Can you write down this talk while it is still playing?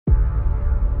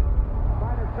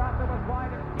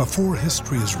Before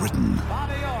history is written,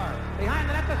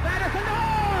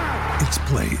 it's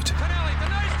played.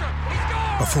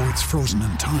 Before it's frozen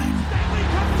in time,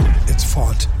 it's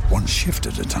fought one shift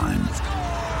at a time.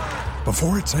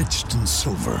 Before it's etched in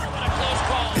silver,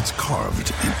 it's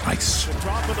carved in ice.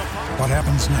 What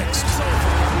happens next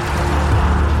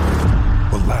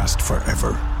will last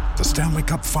forever. The Stanley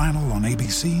Cup Final on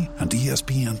ABC and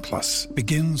ESPN Plus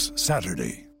begins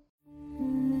Saturday.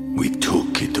 We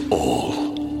took it all.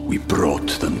 We brought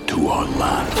them to our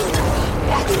land.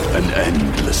 An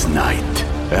endless night,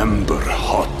 ember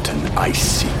hot and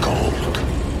icy cold.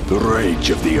 The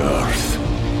rage of the earth.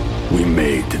 We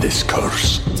made this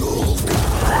curse.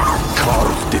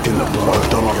 Carved it in the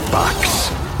blood on our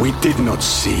backs. We did not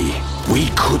see. We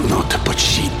could not, but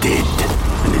she did.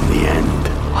 And in the end...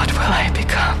 What will I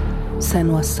become?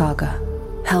 Senua's Saga.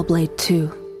 Hellblade 2.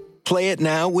 Play it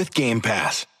now with Game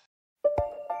Pass.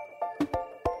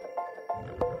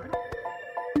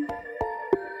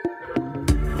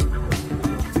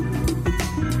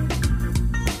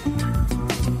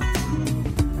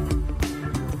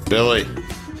 Billy.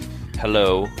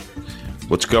 Hello.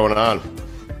 What's going on?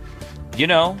 You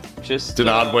know, just... It's an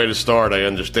odd way to start, I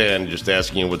understand, just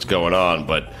asking you what's going on,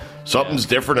 but something's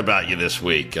different about you this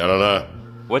week. I don't know.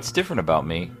 What's different about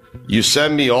me? You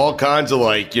send me all kinds of,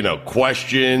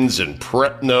 questions and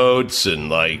prep notes,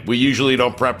 and, we usually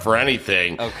don't prep for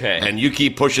anything. Okay. And you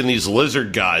keep pushing these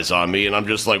lizard guys on me, and I'm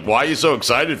just like, why are you so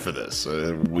excited for this?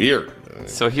 Weird.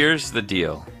 So here's the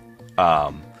deal.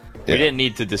 We didn't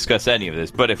need to discuss any of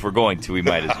this, but if we're going to, we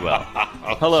might as well.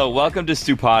 Hello, welcome to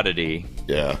Stupodity.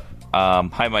 Yeah.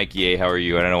 Hi, Mike Ye. How are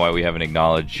you? I don't know why we haven't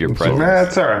acknowledged your presence. Nah,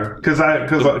 it's all right. Because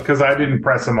I didn't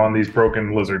press him on these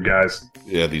broken lizard guys.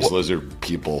 Yeah, these lizard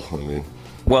people. I mean,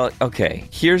 well, okay.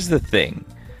 Here's the thing.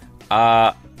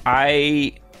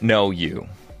 I know you.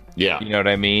 Yeah. You know what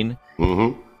I mean?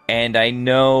 Mm-hmm. And I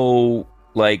know,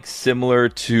 similar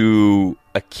to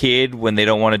a kid when they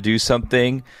don't want to do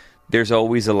something, there's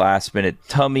always a last minute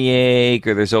tummy ache,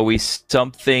 or there's always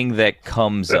something that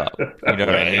comes up. You know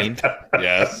what I mean?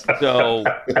 Yes. So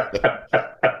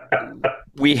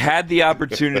we had the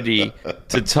opportunity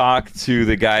to talk to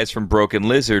the guys from Broken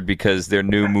Lizard because their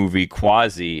new movie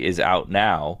Quasi is out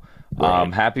now.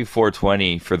 Right. Happy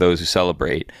 420 for those who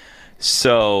celebrate.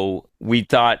 So we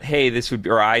thought, hey, this would be,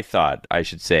 or I thought, I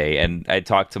should say, and I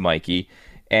talked to Mikey,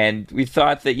 and we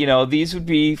thought that, these would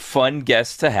be fun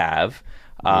guests to have.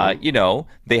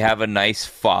 They have a nice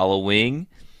following,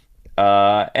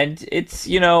 and it's,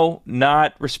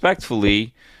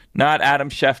 not Adam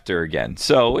Schefter again.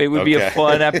 So it would be a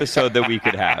fun episode that we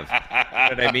could have.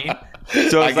 You know what I mean?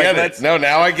 So I get it. No,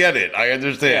 now I get it. I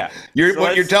understand. Yeah.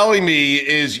 What you're telling me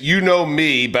is you know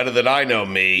me better than I know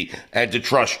me, and to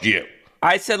trust you.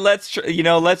 I said, let's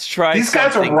try. These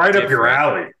guys are right up your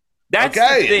alley. That's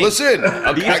okay. Listen,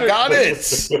 I got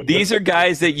it. These are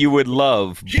guys that you would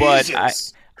love,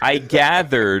 Jesus. but I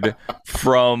gathered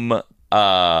from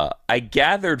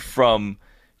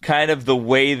kind of the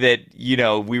way that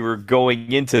we were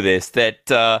going into this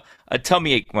that a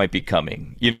tummy ache might be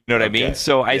coming. You know what I mean?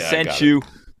 So I sent you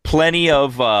plenty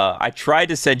of. I tried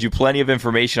to send you plenty of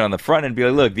information on the front and be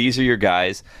like, look, these are your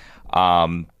guys.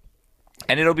 And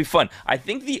it'll be fun. I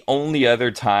think the only other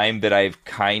time that I've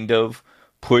kind of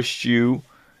pushed you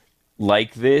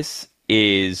like this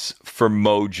is for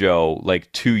Mojo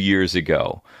 2 years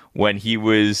ago when he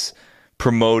was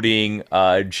promoting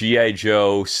G.I.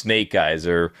 Joe Snake Eyes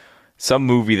or some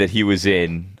movie that he was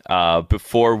in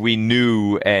before we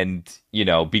knew and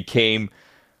became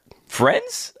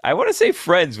friends. I want to say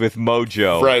friends with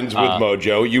Mojo. Friends with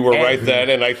Mojo. You were right then,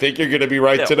 and I think you're going to be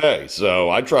right today.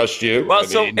 So I trust you. Well,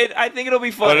 I think it'll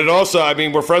be fun. But it also,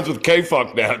 we're friends with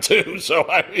K-Funk now too. So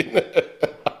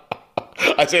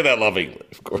I say that lovingly,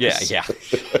 of course. Yeah.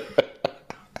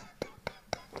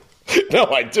 No,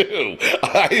 I do.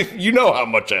 You know how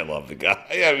much I love the guy.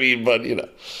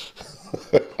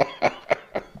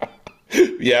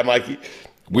 Yeah, Mikey.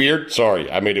 Weird?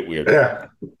 Sorry, I made it weird. Yeah.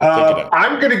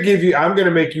 I'm going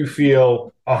to make you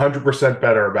feel 100%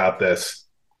 better about this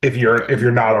if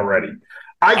you're not already.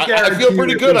 I feel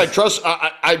pretty good. I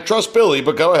trust Billy,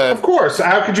 but go ahead. Of course.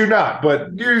 How could you not?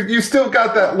 But you still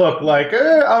got that look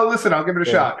listen, I'll give it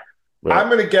a shot. Right. I'm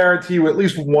going to guarantee you at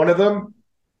least one of them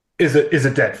is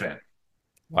a Dead fan.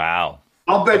 Wow.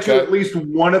 I'll bet you at least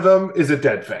one of them is a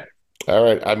Dead fan. All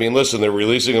right. Listen, they're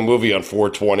releasing a movie on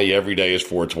 420. Every day is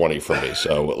 420 for me.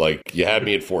 So, you had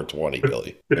me at 420,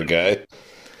 Billy. Okay?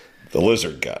 The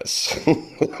Lizard guys.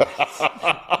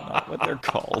 Not what they're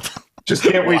called. Just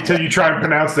can't wait till you try and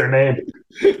pronounce their name.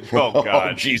 Oh,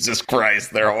 God. Jesus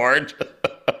Christ. They're hard.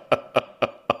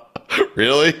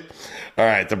 Really? All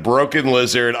right, the Broken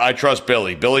Lizard. I trust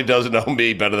Billy. Billy doesn't know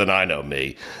me better than I know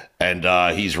me. And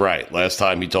he's right. Last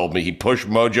time he told me he pushed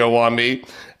Mojo on me,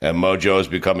 and Mojo has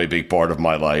become a big part of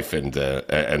my life and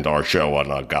our show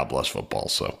on God Bless Football.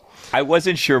 So I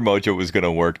wasn't sure Mojo was going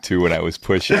to work, too, when I was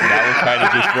pushing. That one kind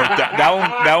of just worked out.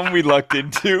 That one we lucked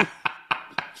into.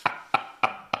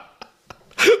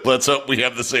 Let's hope we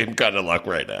have the same kind of luck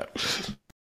right now.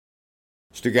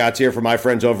 Stugatz here for my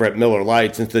friends over at Miller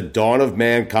Lite. Since the dawn of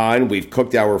mankind, we've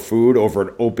cooked our food over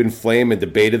an open flame and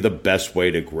debated the best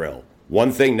way to grill.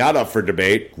 One thing not up for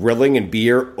debate, grilling and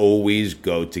beer always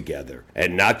go together.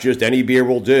 And not just any beer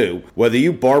will do. Whether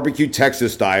you barbecue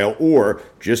Texas style or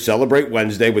just celebrate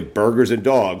Wednesday with burgers and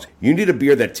dogs, you need a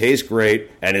beer that tastes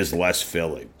great and is less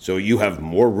filling, so you have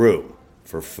more room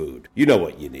for food. You know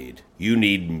what you need. You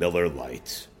need Miller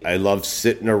Lite. I love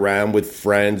sitting around with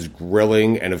friends,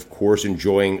 grilling, and of course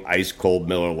enjoying ice-cold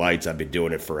Miller Lites. I've been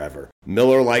doing it forever.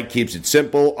 Miller Lite keeps it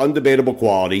simple, undebatable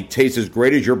quality, tastes as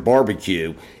great as your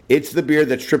barbecue. It's the beer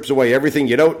that strips away everything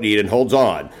you don't need and holds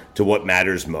on to what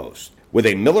matters most. With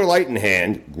a Miller Lite in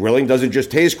hand, grilling doesn't just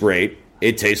taste great,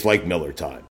 it tastes like Miller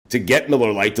time. To get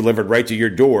Miller Lite delivered right to your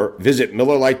door, visit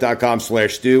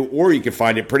MillerLite.com/stew, or you can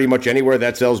find it pretty much anywhere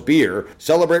that sells beer.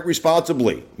 Celebrate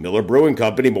responsibly. Miller Brewing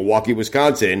Company, Milwaukee,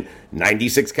 Wisconsin,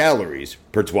 96 calories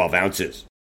per 12 ounces.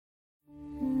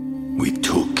 We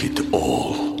took it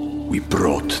all. We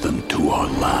brought them to our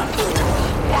land.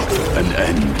 An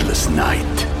endless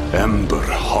night, ember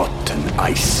hot and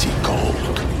icy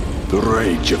cold. The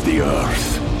rage of the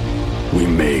earth. We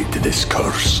made this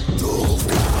curse.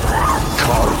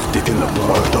 Carved it in the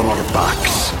blood on our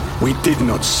backs. We did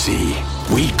not see.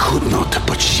 We could not,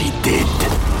 but she did.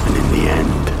 And in the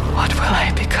end... What will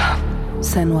I become?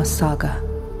 Senua's Saga.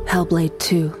 Hellblade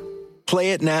 2.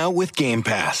 Play it now with Game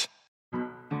Pass.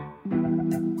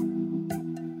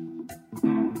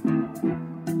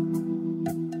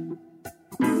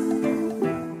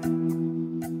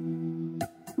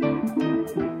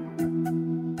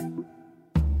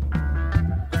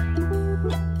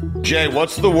 Jay,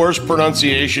 what's the worst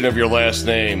pronunciation of your last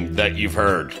name that you've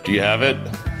heard? Do you have it?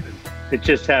 It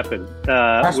just happened.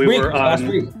 We were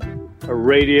on a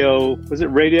radio. Was it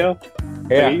radio?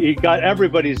 Yeah. He got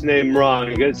everybody's name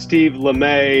wrong. He got Steve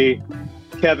LeMay,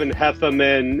 Kevin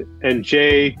Hefferman, and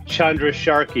Jay Chandra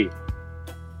Sharkey.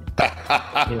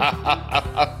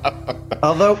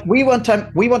 Although we one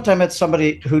time had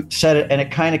somebody who said it, and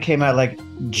it kind of came out like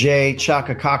Jay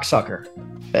Chaka Cocksucker,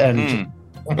 and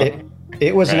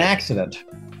it was an accident.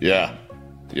 Yeah.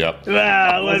 Yep.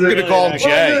 I'm going to call him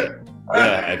Jay.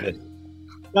 Yeah.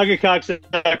 Chaka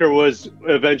Cocksucker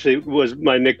was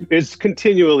my is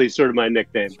continually sort of my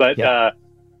nickname, but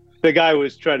the guy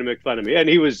was trying to make fun of me, and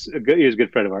he was a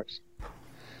good friend of ours.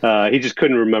 He just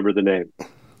couldn't remember the name.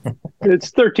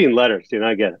 It's 13 letters,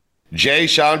 I get it. Jay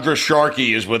Chandra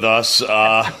Sharkey is with us.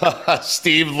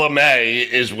 Steve LeMay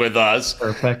is with us.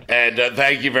 Perfect. And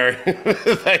thank you very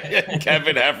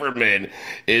Kevin Hefferman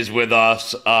is with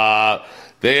us.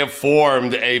 They have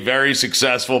formed a very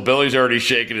successful... Billy's already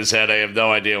shaking his head. I have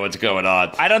no idea what's going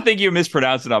on. I don't think you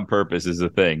mispronounced it on purpose is the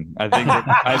thing. I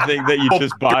think that you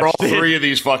just botched all three of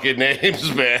these fucking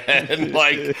names, man.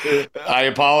 I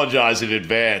apologize in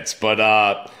advance.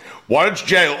 But why don't you,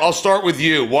 Jay, I'll start with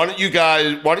you. Why don't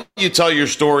you tell your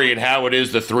story and how it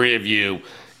is the three of you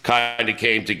kind of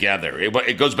came together?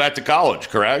 It goes back to college,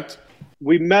 correct?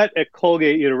 We met at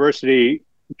Colgate University.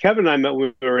 Kevin and I met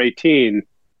when we were 18,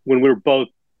 when we were both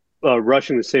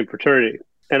rushing the same fraternity.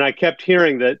 And I kept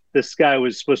hearing that this guy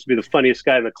was supposed to be the funniest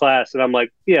guy in the class. And I'm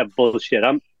like, yeah, bullshit.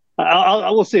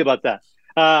 We'll see about that.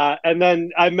 And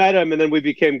then I met him, and then we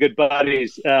became good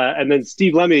buddies. And then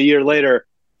Steve Lemmy, a year later,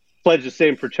 pledged the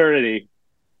same fraternity.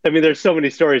 I mean, there's so many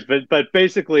stories, but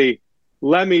basically,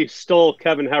 Lemmy stole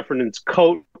Kevin Heffernan's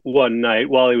coat one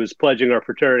night while he was pledging our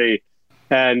fraternity.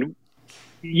 And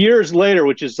years later,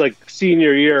 which is like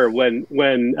senior year, when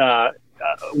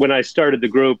I started the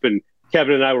group, and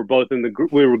Kevin and I were both in the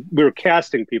group, we were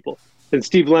casting people, and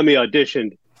Steve Lemmy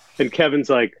auditioned, and Kevin's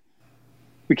like,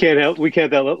 we can't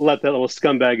let that little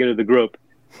scumbag into the group.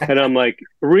 And I'm like,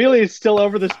 really? He's still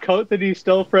over this coat that he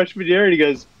stole freshman year? And he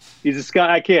goes, he's a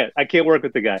guy. I can't work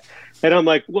with the guy. And I'm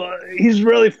like, well, he's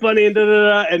really funny. And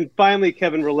And finally,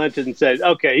 Kevin relented and said,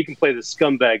 okay, he can play the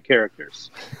scumbag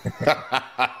characters.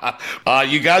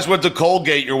 You guys went to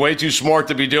Colgate. You're way too smart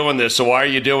to be doing this. So why are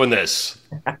you doing this?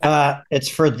 It's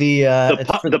for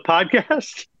the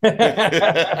podcast.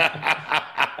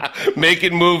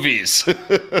 Making movies.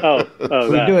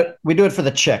 We do it for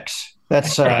the chicks.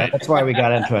 That's why we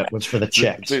got into it, was for the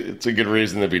chicks. It's a good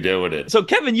reason to be doing it. So,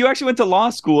 Kevin, you actually went to law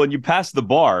school and you passed the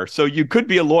bar. So you could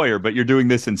be a lawyer, but you're doing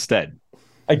this instead.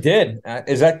 I did.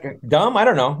 Is that dumb? I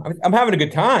don't know. I'm having a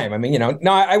good time. I mean,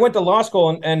 no, I went to law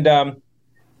school and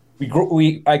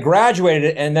I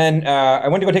graduated, and then I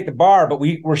went to go take the bar, but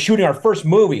we were shooting our first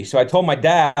movie. So I told my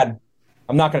dad,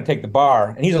 I'm not going to take the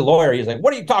bar. And he's a lawyer. He's like,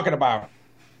 what are you talking about?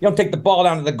 You don't take the ball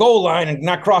down to the goal line and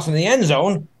not crossing the end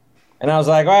zone. And I was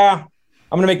like, well,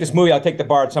 I'm going to make this movie. I'll take the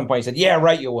bar at some point. He said, yeah,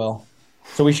 right, you will.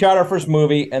 So we shot our first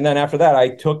movie. And then after that, I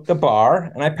took the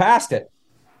bar and I passed it.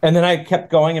 And then I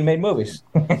kept going and made movies.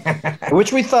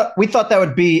 Which we thought that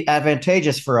would be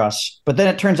advantageous for us. But then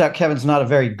it turns out Kevin's not a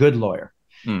very good lawyer.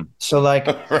 So like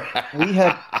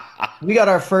we got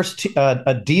our first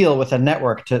a deal with a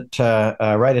network to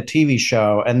write a TV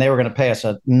show, and they were going to pay us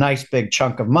a nice big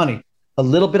chunk of money, a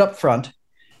little bit up front.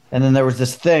 And then there was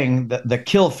this thing, the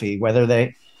kill fee, whether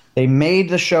they made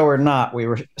the show or not, we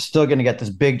were still going to get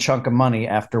this big chunk of money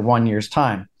after 1 year's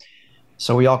time.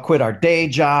 So we all quit our day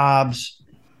jobs.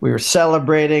 We were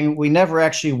celebrating. We never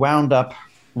actually wound up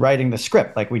writing the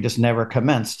script. Like, we just never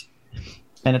commenced.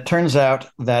 And it turns out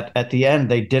that at the end,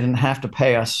 they didn't have to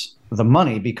pay us the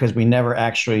money because we never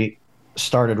actually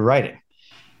started writing,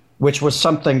 which was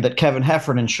something that Kevin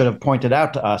Heffernan should have pointed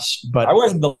out to us. But I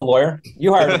wasn't the lawyer.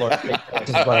 You hired a lawyer. This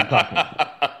is what I'm talking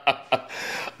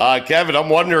about. Kevin, I'm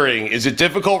wondering, is it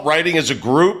difficult writing as a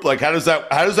group? Like, how does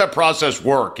that process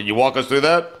work? Can you walk us through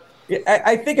that?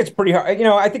 I think it's pretty hard.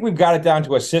 I think we've got it down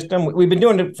to a system. We've been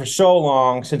doing it for so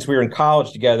long, since we were in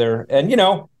college together. And,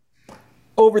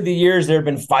 over the years, there have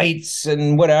been fights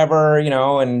and whatever,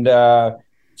 and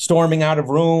storming out of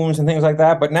rooms and things like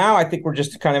that. But now I think we're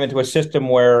just kind of into a system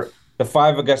where the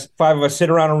five of us sit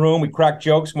around a room, we crack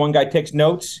jokes. One guy takes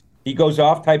notes. He goes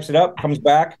off, types it up, comes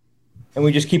back, and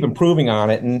we just keep improving on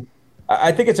it. And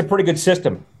I think it's a pretty good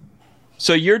system.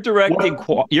 So you're directing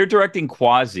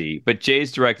Quasi, but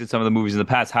Jay's directed some of the movies in the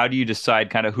past. How do you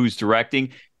decide kind of who's directing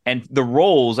and the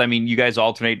roles? I mean, you guys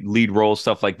alternate lead roles,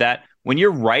 stuff like that. When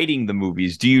you're writing the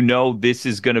movies, do you know this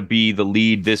is going to be the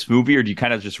lead this movie, or do you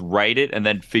kind of just write it and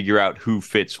then figure out who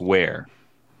fits where?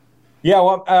 Yeah,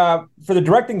 well, for the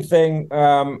directing thing,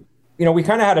 we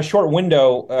kind of had a short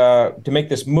window to make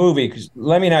this movie because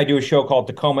Lemmy and I do a show called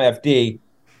Tacoma FD,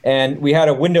 and we had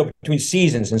a window between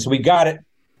seasons, and so we got it.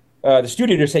 The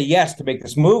studio to say yes to make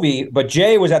this movie, but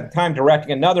Jay was at the time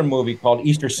directing another movie called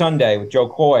Easter Sunday with Joe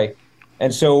Coy,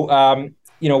 and so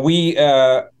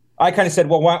I kind of said,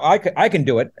 well, I can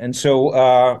do it, and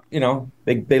so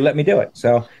they let me do it.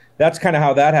 So that's kind of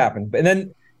how that happened. And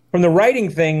then from the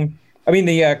writing thing,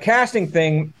 the casting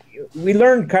thing, we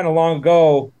learned kind of long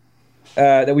ago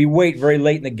that we wait very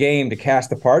late in the game to cast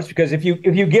the parts, because if you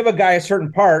give a guy a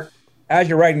certain part as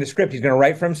you're writing the script, he's going to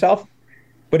write for himself.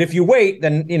 But if you wait,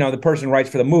 then, the person writes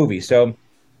for the movie. So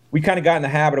we kind of got in the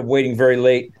habit of waiting very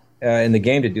late in the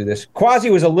game to do this. Quasi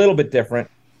was a little bit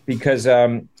different because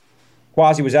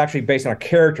Quasi was actually based on a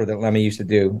character that Lemmy used to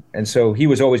do. And so he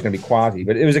was always going to be Quasi.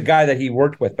 But it was a guy that he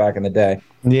worked with back in the day.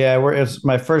 Yeah,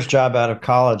 my first job out of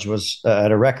college was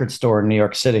at a record store in New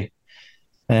York City.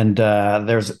 And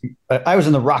I was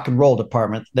in the rock and roll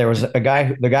department. There was the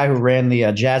guy who ran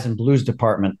the jazz and blues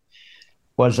department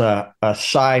was a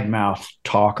side mouth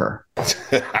talker.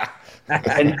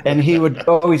 and he would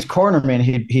always corner me, and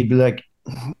he'd be like,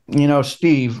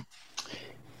 Steve,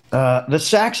 the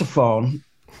saxophone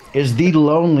is the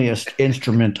loneliest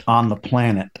instrument on the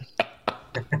planet.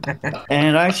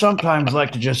 And I sometimes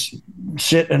like to just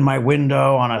sit in my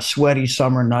window on a sweaty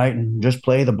summer night and just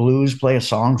play the blues, play a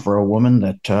song for a woman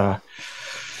that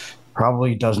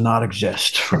probably does not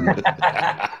exist.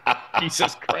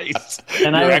 Jesus Christ.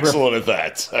 And You're excellent at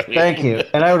that. Thank you.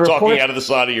 And I would talking out of the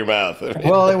side of your mouth.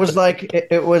 Well, it was like,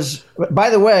 it was, by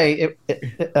the way,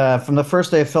 from the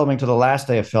first day of filming to the last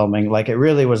day of filming, like, it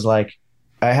really was like,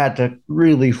 I had to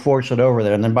really force it over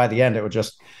there. And then by the end, it would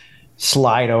just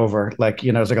slide over. Like,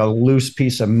 it was like a loose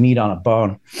piece of meat on a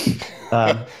bone.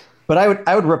 But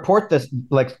I would report this,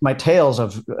 like, my tales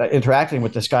of interacting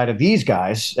with this guy to these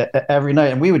guys every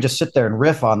night. And we would just sit there and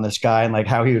riff on this guy and like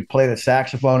how he would play the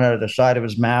saxophone out of the side of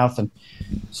his mouth. And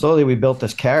slowly we built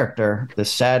this character,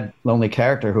 this sad, lonely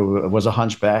character who was a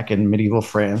hunchback in medieval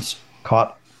France,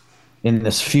 caught in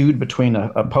this feud between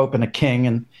a pope and a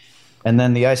king. And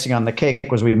then the icing on the cake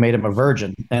was we made him a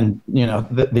virgin. And,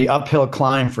 the uphill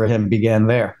climb for him began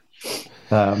there.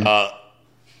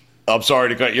 I'm sorry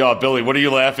to cut you off, Billy. What are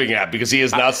you laughing at? Because he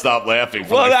has not stopped laughing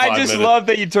for like 5 minutes. I just love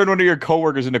that you turned one of your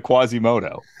coworkers into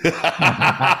Quasimodo.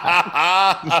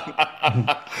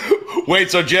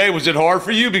 Wait, so Jay, was it hard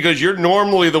for you? Because you're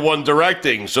normally the one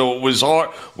directing, so it was hard.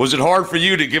 Was it hard for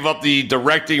you to give up the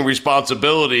directing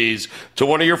responsibilities to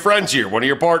one of your friends here, one of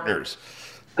your partners?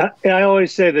 I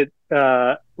always say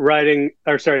that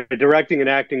directing and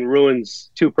acting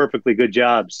ruins two perfectly good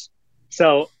jobs.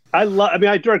 So I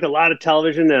direct a lot of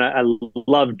television, and I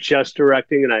love just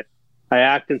directing, and I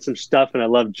act in some stuff, and I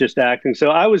love just acting.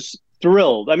 So I was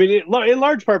thrilled. I mean, in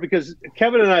large part because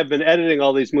Kevin and I have been editing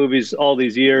all these movies all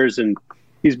these years, and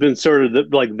he's been sort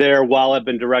of there while I've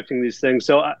been directing these things.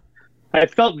 So I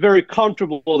felt very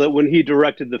comfortable that when he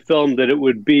directed the film, that it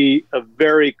would be a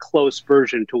very close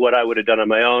version to what I would have done on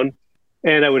my own,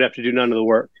 and I would have to do none of the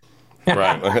work.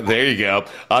 Right. There you go.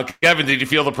 Kevin, did you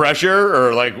feel the pressure,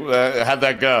 or how'd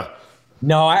that go?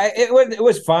 No, it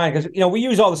was fine because we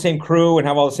use all the same crew and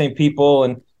have all the same people,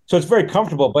 and so it's very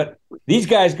comfortable. But these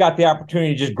guys got the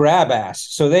opportunity to just grab ass.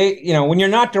 So they, when you're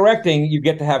not directing, you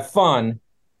get to have fun.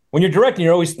 When you're directing,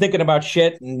 you're always thinking about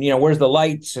shit and where's the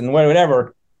lights and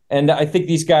whatever. And I think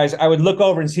these guys, I would look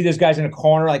over and see those guys in a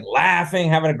corner, laughing,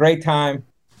 having a great time.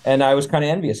 And I was kind of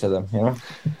envious of them,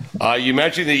 You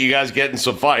mentioned that you guys get in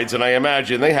some fights, and I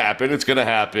imagine they happen. It's going to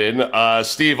happen.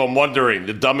 Steve, I'm wondering,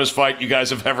 the dumbest fight you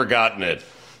guys have ever gotten in?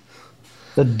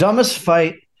 The dumbest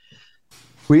fight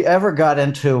we ever got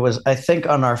into was, I think,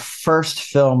 on our first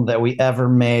film that we ever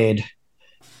made.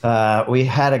 We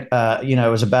had it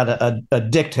was about a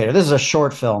dictator. This is a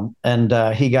short film, and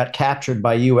he got captured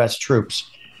by U.S. troops.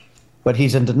 But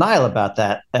he's in denial about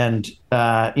that. And,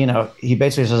 he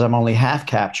basically says, I'm only half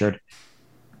captured.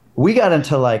 We got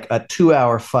into a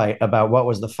 2-hour fight about what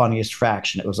was the funniest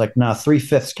fraction. It was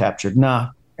 3/5 captured. No.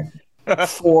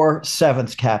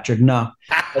 4/7 captured. No.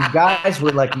 And guys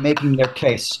were making their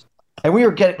case. And we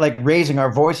were getting raising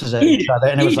our voices at each other.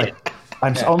 And it was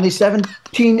I'm only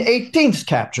 17/18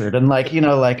 captured. And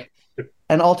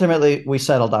and ultimately we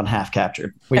settled on half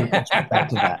captured. We went back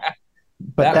to that.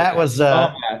 But that was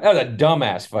a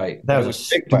dumbass fight. That was a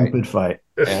stupid fight.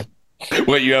 Yeah.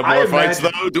 Wait, you have more fights though?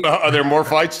 Are there more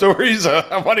fight stories?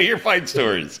 I want to hear fight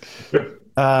stories. Look,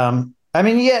 in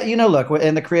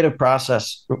the creative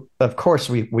process, of course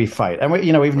we fight, and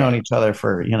we've known each other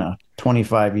for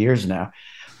 25 years now.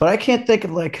 But I can't think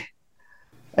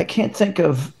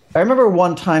of. I remember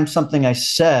one time something I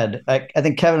said. I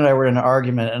think Kevin and I were in an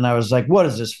argument, and I was like, "What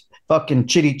is this fucking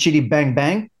chitty chitty bang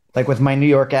bang?" With my New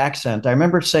York accent. I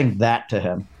remember saying that to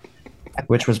him,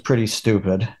 which was pretty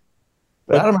stupid.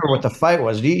 But I don't remember what the fight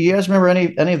was. Do you guys remember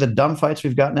any of the dumb fights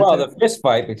we've gotten into? Well, the fist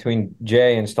fight between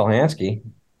Jay and Stolhansky.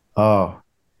 Oh,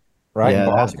 right. Yeah,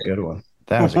 that was a good one.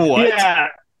 That was what? Yeah.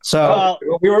 So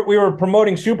we were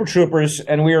promoting Super Troopers,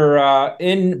 and we were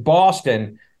in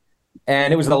Boston,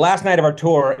 and it was the last night of our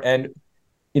tour, and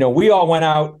we all went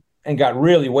out and got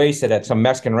really wasted at some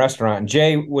Mexican restaurant. And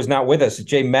Jay was not with us.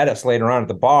 Jay met us later on at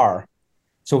the bar.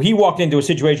 So he walked into a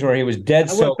situation where he was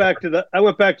dead sober. I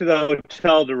went back to the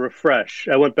hotel to refresh.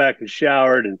 I went back and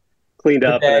showered and cleaned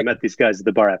up, and I met these guys at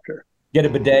the bar after. Get a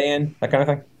bidet in, that kind of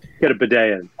thing? Get a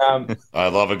bidet in. I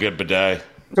love a good bidet.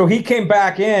 So he came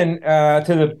back in to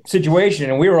the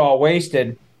situation, and we were all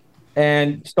wasted.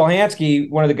 And Stolhansky,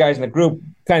 one of the guys in the group,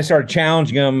 kind of started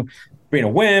challenging him, being a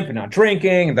wimp and not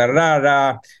drinking, and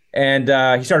da-da-da-da. And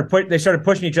they started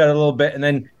pushing each other a little bit, and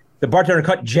then the bartender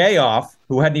cut Jay off,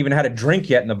 who hadn't even had a drink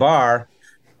yet in the bar,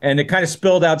 and it kind of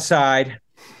spilled outside.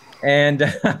 And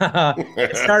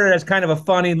it started as kind of a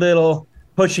funny little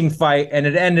pushing fight, and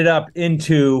it ended up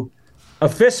into a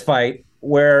fist fight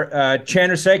where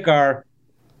Chandrasekhar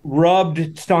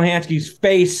rubbed Stolhansky's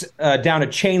face down a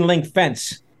chain link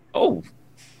fence. Oh.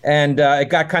 And it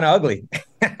got kind of ugly.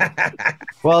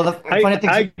 Well, the funny thing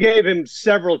I gave him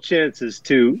several chances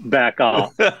to back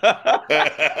off.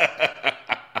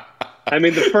 I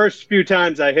mean, the first few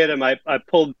times I hit him, I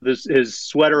pulled his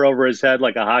sweater over his head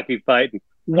like a hockey fight, and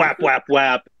whap, whap,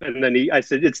 whap. And then I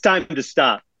said, "It's time to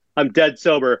stop. I'm dead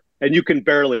sober, and you can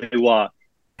barely walk."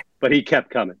 But he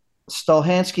kept coming.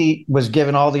 Stolhansky was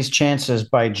given all these chances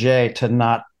by Jay to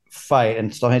not fight,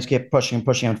 and Stolhansky kept pushing and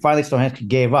pushing. And finally, Stolhansky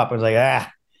gave up. It was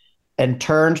and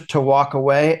turned to walk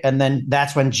away, and then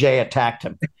that's when Jay attacked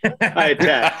him. I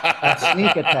attacked. A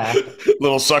sneak attack.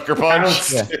 Little sucker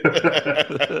punch. Yeah.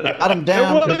 Got him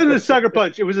down. It wasn't a sucker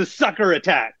punch. It was a sucker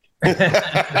attack.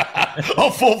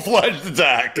 A full-fledged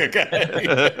attack.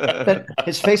 Okay.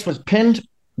 His face was pinned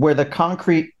where the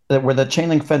concrete, where the chain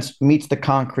link fence meets the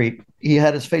concrete. He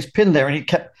had his face pinned there, and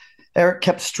Eric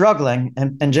kept struggling,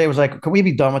 and Jay was like, "Can we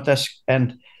be done with this?"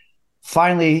 And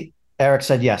finally, Eric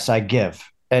said, "Yes, I give."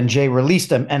 And Jay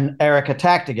released him, and Eric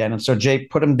attacked again. And so Jay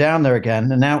put him down there again.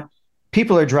 And now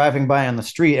people are driving by on the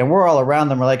street, and we're all around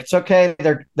them. We're like, "It's okay.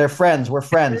 They're friends. We're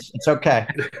friends. It's okay.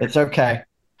 It's okay."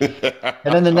 And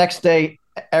then the next day,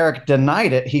 Eric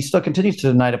denied it. He still continues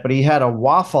to deny it, but he had a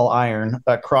waffle iron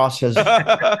across his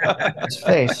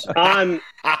face on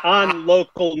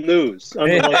local news. On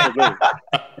the local news.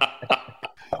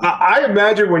 I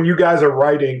imagine when you guys are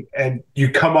writing and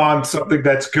you come on something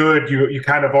that's good, you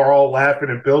kind of are all laughing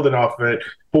and building off of it.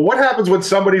 But what happens when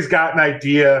somebody's got an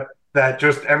idea that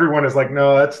just everyone is like,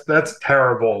 no, that's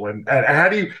terrible? And how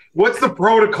do you? What's the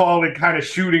protocol in kind of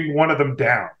shooting one of them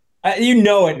down? You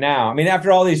know it now. I mean,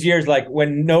 after all these years, like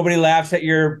when nobody laughs at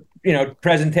your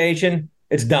presentation,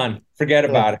 it's done. Forget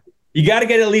about it. You got to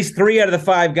get at least 3 out of the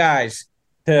 5 guys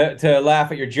to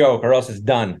laugh at your joke, or else it's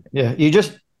done. Yeah, you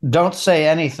just don't say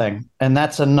anything, and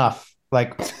that's enough.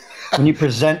 Like when you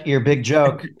present your big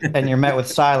joke and you're met with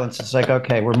silence, it's like,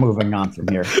 okay, we're moving on from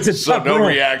here. It's a tough room.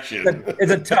 Reaction.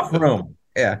 It's a tough room.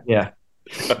 Yeah.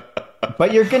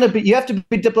 But you have to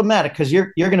be diplomatic, because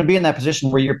you're going to be in that position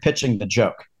where you're pitching the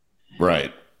joke.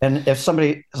 Right. And if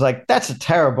somebody is like, that's a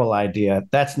terrible idea,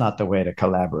 that's not the way to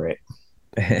collaborate.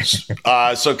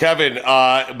 So Kevin,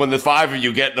 when the 5 of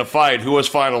you get in a fight, who has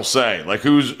final say? Like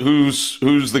who's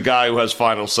the guy who has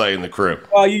final say in the crew?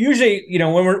 Well, you usually,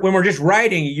 when we're just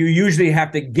writing, you usually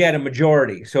have to get a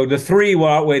majority. So the 3 will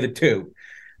outweigh the 2.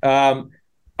 When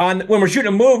we're shooting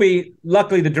a movie,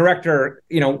 luckily the director,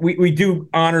 we do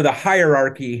honor the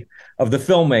hierarchy of the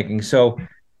filmmaking. So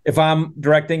if I'm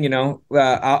directing,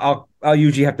 I'll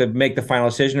usually have to make the final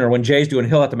decision, or when Jay's doing,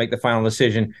 he'll have to make the final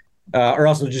decision, or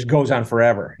else it just goes on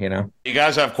forever. You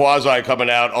guys have Quasi coming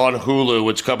out on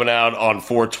Hulu. It's coming out on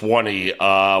 4/20.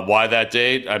 Why that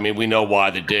date? I mean, we know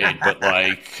why the date, but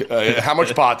how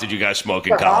much pot did you guys smoke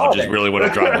in college? Is really what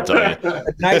I'm trying to tell you.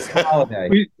 A nice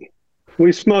holiday.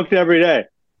 We smoked every day.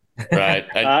 Right,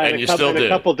 and you still do. A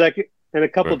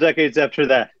couple decades after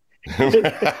that.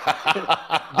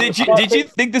 Did you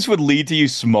think this would lead to you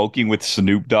smoking with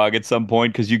Snoop Dogg at some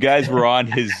point? Because you guys were on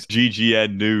his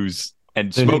GGN news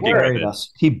and smoking.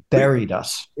 He buried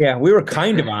us. Yeah, we were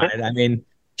kind of on it. I mean,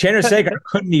 Chandrasekhar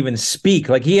couldn't even speak.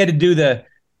 Like, he had to do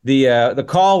the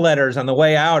call letters on the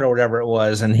way out or whatever it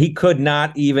was, and he could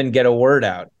not even get a word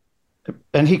out.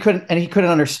 And he couldn't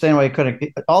understand why he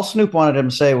couldn't. All Snoop wanted him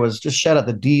to say was just shout out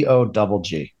the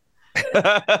D-O-double-G.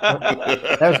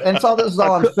 And so this is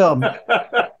all on film.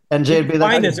 And Jay'd be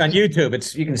like, find this on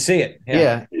YouTube. You can see it.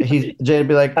 Yeah. Jay'd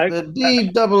be like, the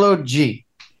D-double-O-G.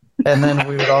 And then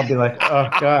we would all be like, oh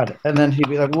God. And then he'd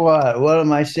be like, what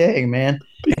am I saying, man?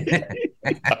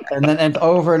 and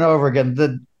over and over again,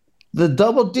 the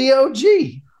double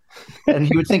D-O-G. And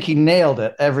he would think he nailed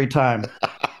it every time.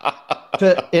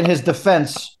 In his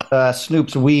defense,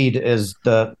 Snoop's weed is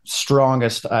the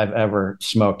strongest I've ever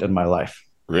smoked in my life.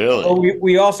 Really? Well,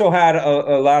 we also had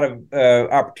a lot of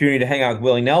opportunity to hang out with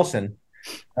Willie Nelson.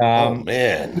 Oh,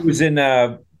 man. He was in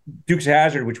Dukes of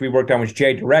Hazzard, which we worked on, which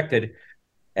Jay directed.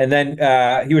 And then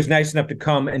he was nice enough to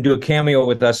come and do a cameo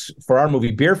with us for our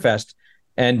movie Beer Fest.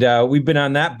 And we've been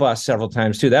on that bus several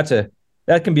times, too.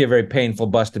 That can be a very painful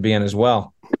bus to be on as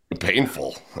well.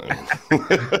 Painful?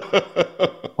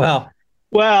 Well,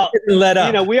 let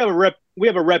up. We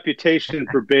have a reputation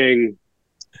for being,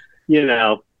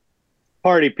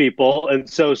 party people, and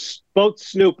so both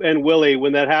Snoop and Willie,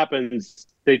 when that happens,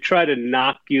 they try to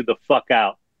knock you the fuck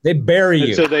out. They bury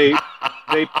you. So they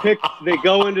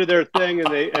go into their thing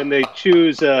and they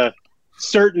choose a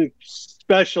certain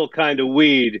special kind of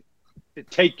weed to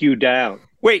take you down.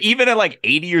 Wait, even at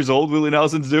 80 years old, Willie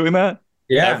Nelson's doing that?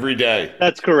 Yeah, every day.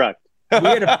 That's correct. We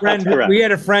had a friend. We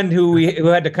had a friend who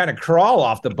had to kind of crawl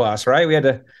off the bus. Right, we had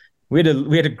to lead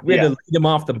him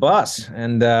off the bus,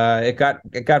 and it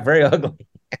got very ugly.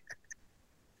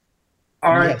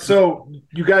 All right, so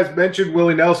you guys mentioned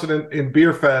Willie Nelson in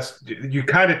Beer Fest. You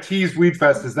kind of teased Weed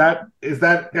Fest. Is that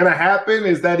going to happen?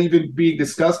 Is that even being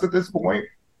discussed at this point?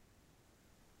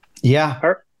 Yeah,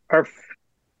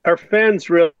 our fans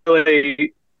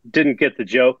really didn't get the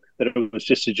joke that it was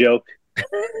just a joke.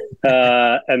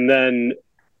 And then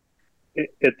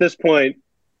at this point,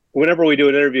 whenever we do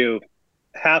an interview,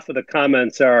 half of the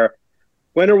comments are,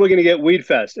 when are we going to get Weed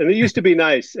Fest? And it used to be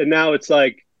nice. And now it's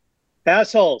like,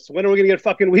 assholes, when are we going to get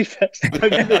fucking Weed Fest?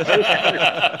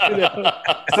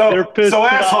 So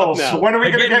assholes, when are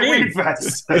we going to get Weed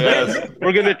Fest? Yes.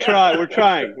 We're going to try. We're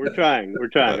trying.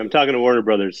 I'm talking to Warner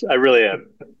Brothers. I really am.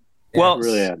 Well,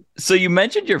 really am. So you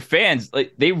mentioned your fans,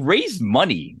 they raised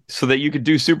money so that you could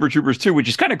do Super Troopers 2, which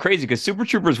is kind of crazy because Super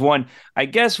Troopers 1, I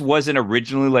guess, wasn't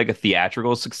originally a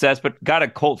theatrical success, but got a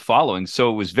cult following. So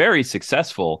it was very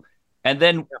successful. And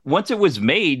then once it was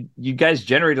made, you guys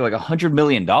generated $100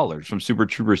 million from Super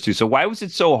Troopers 2. So why was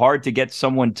it so hard to get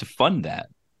someone to fund that?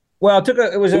 Well,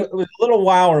 it was a little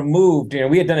while removed.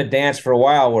 We had done a dance for a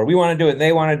while where we want to do it,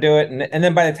 they want to do it, and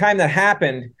then by the time that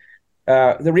happened,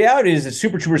 the reality is that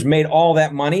Super Troopers made all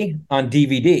that money on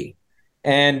DVD,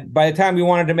 and by the time we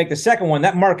wanted to make the second one,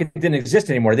 that market didn't exist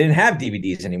anymore. They didn't have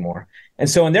DVDs anymore, and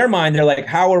so in their mind, they're like,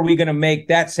 "How are we going to make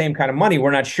that same kind of money?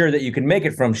 We're not sure that you can make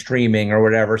it from streaming or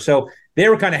whatever." So they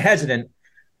were kind of hesitant.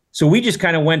 So we just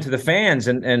kind of went to the fans,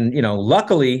 and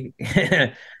luckily.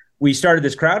 We started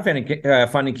this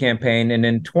crowdfunding funding campaign, and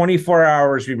in 24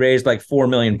 hours, we raised like $4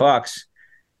 million.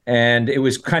 And it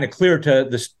was kind of clear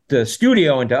to the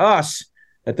studio and to us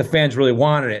that the fans really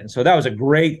wanted it. And so that was a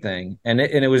great thing. And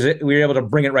we were able to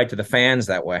bring it right to the fans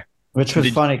that way. Which was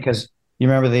funny because you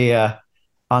remember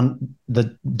on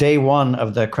the day one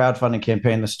of the crowdfunding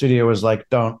campaign, the studio was like,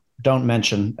 don't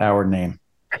mention our name.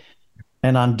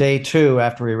 And on day two,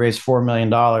 after we raised $4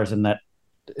 million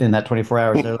in that 24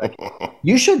 hours, they're like,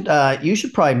 you should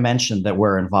probably mention that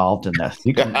we're involved in this.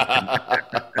 You can.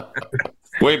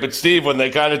 Wait, but Steve, when they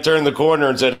kind of turned the corner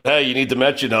and said, "Hey, you need to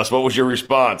mention us," what was your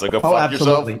response? Like, "Fuck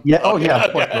absolutely. yourself"? Yeah. Oh, yeah.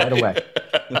 Of course, right away.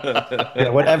 Yeah,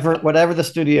 whatever the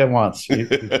studio wants.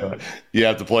 You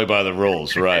have to play by the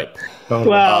rules, right?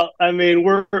 Well, I mean,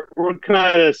 we're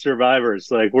kind of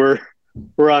survivors. Like we're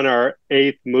on our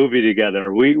 8th movie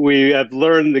together. We have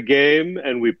learned the game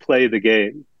and we play the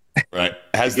game. Right.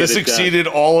 Has this exceeded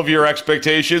all of your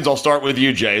expectations? I'll start with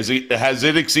you, Jay. Has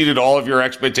it exceeded all of your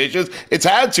expectations? It's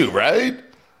had to, right?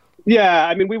 Yeah.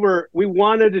 I mean, we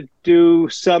wanted to do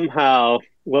somehow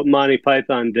what Monty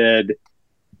Python did.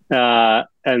 And,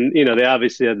 they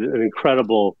obviously had an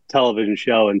incredible television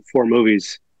show and 4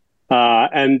 movies.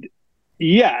 And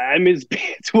yeah, I mean,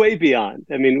 it's way beyond.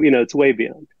 I mean, it's way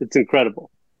beyond. It's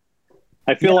incredible.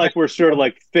 I feel like we're sort of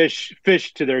like fish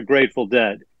to their Grateful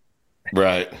Dead.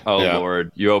 Right. Oh, yeah.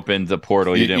 Lord. You opened the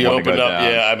portal. You didn't want to go down.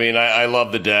 Yeah, I mean, I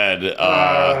love the Dead. Well,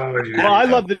 I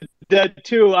love the Dead,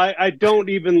 too. I don't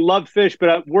even love Fish,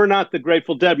 but we're not the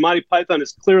Grateful Dead. Monty Python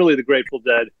is clearly the Grateful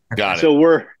Dead. Got it. So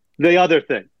we're the other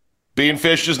thing. Being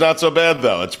Fish is not so bad,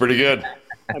 though. It's pretty good.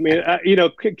 I mean,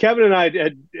 Kevin and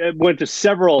I went to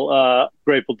several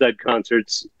Grateful Dead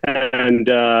concerts and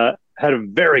had a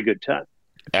very good time.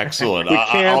 Excellent.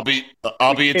 I'll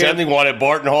be attending one at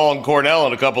Barton Hall in Cornell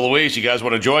in a couple of weeks. You guys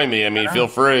want to join me? I mean, feel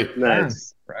free.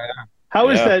 Nice. How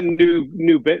is that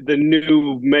the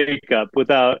new makeup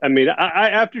without? I mean,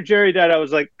 I after Jerry died, I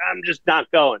was like, I'm just not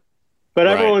going. But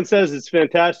everyone says it's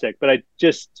fantastic, but I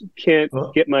just can't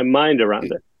get my mind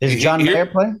around it. Is John Mayer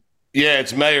playing? Yeah,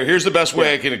 it's Mayer. Here's the best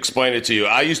way I can explain it to you.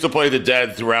 I used to play the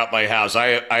Dead throughout my house.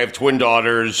 I have twin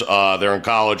daughters. They're in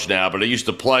college now, but I used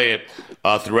to play it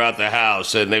throughout the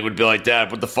house, and they would be like,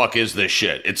 "Dad, what the fuck is this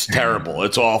shit? It's terrible.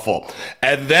 It's awful."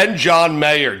 And then John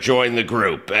Mayer joined the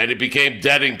group, and it became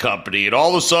Dead and Company. And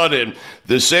all of a sudden,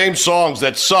 the same songs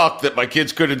that sucked that my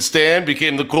kids couldn't stand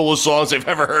became the coolest songs they've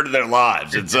ever heard in their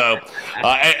lives. And so,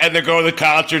 and they're going to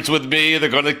concerts with me. They're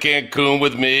going to Cancun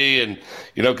with me, and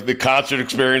the concert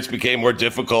experience became more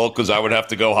difficult because I would have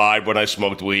to go hide when I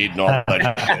smoked weed and all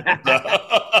that shit.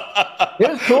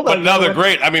 Yeah, it's cool. But no, they're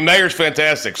great. I mean, Mayer's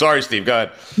fantastic. Sorry, Steve. Go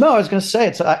ahead. No, I was going to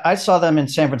say, I saw them in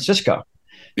San Francisco.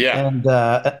 Yeah. And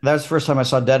that was the first time I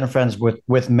saw Dead and Friends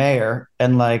with Mayer.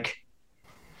 And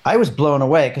I was blown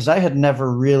away because I had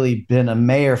never really been a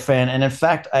Mayer fan. And in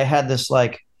fact, I had this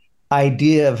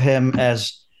idea of him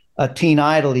as a Teen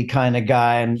Idol-y kind of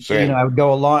guy. And, I would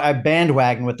go along, I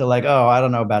bandwagon with I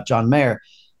don't know about John Mayer.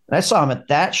 And I saw him at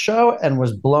that show and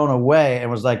was blown away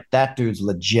and was like, that dude's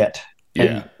legit.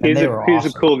 Yeah. And he's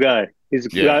a cool guy.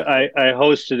 I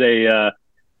hosted a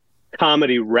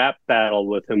comedy rap battle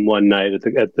with him one night at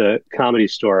the Comedy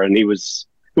Store. And it was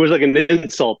like an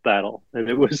insult battle. And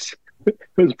it was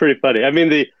pretty funny. I mean,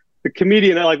 the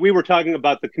comedian, we were talking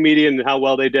about the comedian and how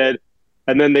well they did.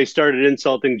 And then they started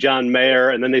insulting John Mayer,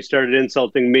 and then they started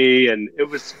insulting me, and it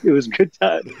was a good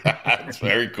time. It's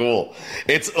very cool.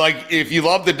 It's like, if you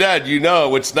love the Dead,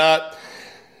 it's not.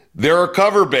 There are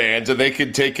cover bands, and they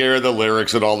can take care of the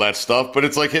lyrics and all that stuff, but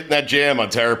it's like hitting that jam on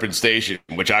Terrapin Station,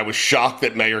 which I was shocked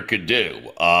that Mayer could do.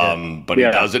 But he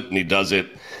does it, and he does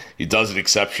it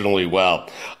exceptionally well.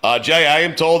 Jay, I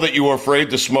am told that you are afraid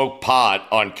to smoke pot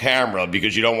on camera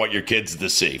because you don't want your kids to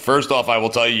see. First off, I will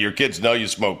tell you, your kids know you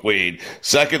smoke weed.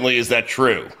 Secondly, is that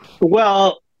true?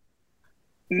 Well,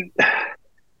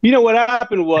 what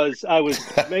happened was I was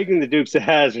making the Dukes of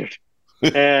Hazzard,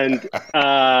 and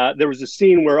there was a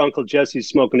scene where Uncle Jesse's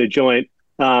smoking a joint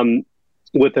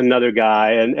with another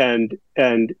guy,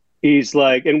 and he's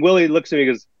like, and Willie looks at me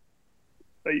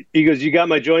and goes, "You got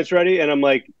my joints ready?" And I'm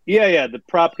like, yeah. The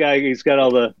prop guy, he's got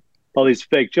all these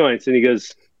fake joints. And he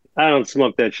goes, "I don't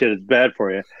smoke that shit. It's bad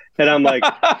for you." And I'm like,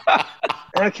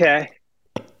 okay.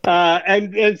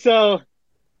 And so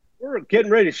we're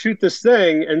getting ready to shoot this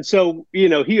thing. And so,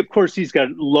 he's got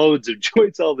loads of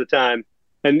joints all the time.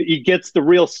 And he gets the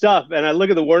real stuff. And I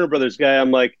look at the Warner Brothers guy. I'm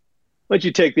like, why don't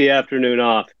you take the afternoon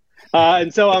off?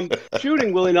 And so I'm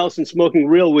shooting Willie Nelson smoking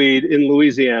real weed in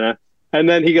Louisiana. And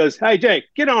then he goes, hey, Jake,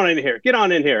 get on in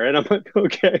here. And I'm like,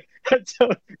 okay. And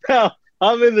so now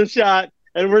I'm in the shot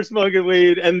and we're smoking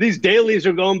weed. And these dailies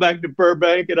are going back to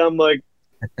Burbank. And I'm like,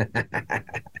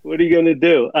 what are you going to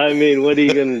do? I mean, what are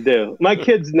you going to do? My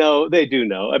kids know. They do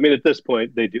know. I mean, at this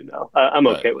point, they do know. I'm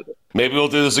okay with it. Maybe we'll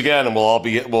do this again, and we'll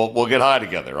get high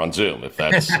together on Zoom if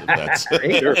that's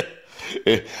Sure.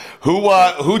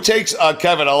 Who takes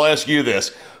Kevin? I'll ask you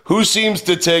this: who seems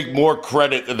to take more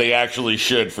credit than they actually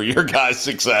should for your guys'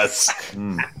 success?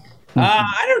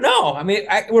 I don't know. I mean,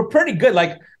 we're pretty good.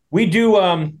 Like we do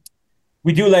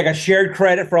like a shared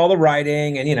credit for all the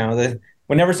writing, and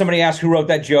whenever somebody asks who wrote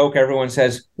that joke, everyone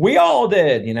says, we all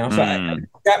did, So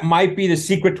that might be the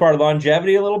secret to our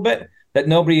longevity a little bit, that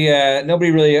nobody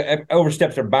really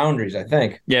oversteps their boundaries, I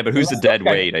think. Yeah, but who's the dead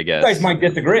weight, I guess? You guys might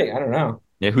disagree. I don't know.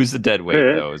 Yeah, who's the dead weight,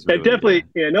 though? Really, definitely,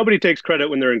 nobody takes credit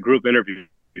when they're in group interviews.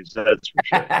 That's for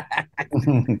sure.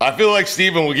 I feel like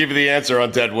Steven will give you the answer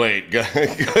on dead weight. Go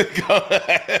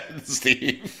ahead,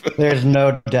 Steve. There's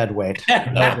no dead weight.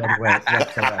 No dead weight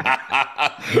whatsoever.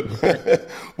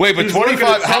 Wait, but He's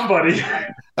 25. Somebody.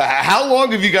 How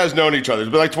long have you guys known each other?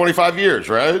 It's been like 25 years,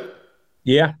 right?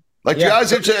 Yeah. Like, you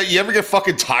guys, you ever get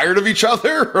fucking tired of each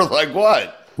other, or like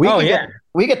what?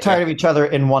 We get tired of each other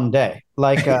in one day.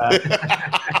 Like,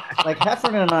 like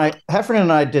Heffernan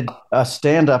and I did a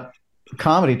stand-up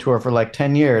comedy tour for like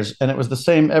 10 years, and it was the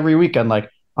same every weekend. Like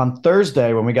on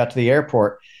Thursday when we got to the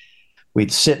airport,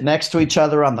 we'd sit next to each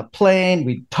other on the plane,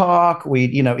 we'd talk,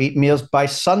 we'd eat meals. By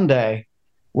Sunday,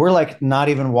 we're like not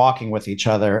even walking with each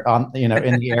other on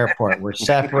in the airport. We're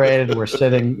separated, we're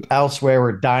sitting elsewhere,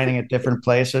 we're dining at different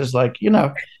places. Like,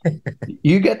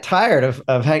 you get tired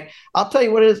of hey, I'll tell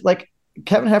you what it is. Like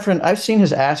Kevin Heffernan, I've seen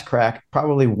his ass crack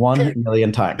probably 1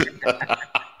 million times.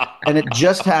 And it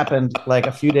just happened like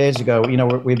a few days ago.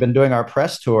 We've been doing our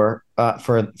press tour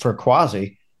for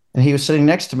Quasi, and he was sitting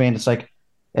next to me, and it's like,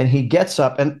 and he gets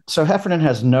up, and so Heffernan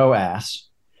has no ass,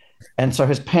 and so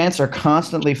his pants are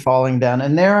constantly falling down,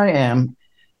 and there I am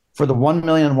for the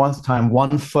 1,000,001th time,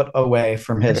 1 foot away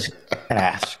from his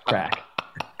ass crack,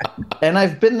 and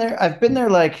I've been there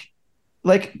like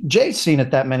Jay's seen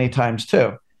it that many times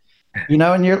too,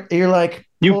 and you're like,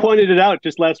 you pointed it out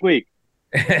just last week.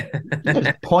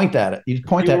 Just point at it. You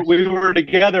point at it. We were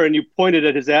together and you pointed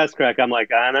at his ass crack. I'm like,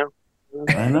 I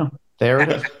know. There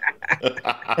it is.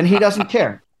 And he doesn't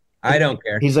care. I don't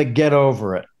care. He's like, get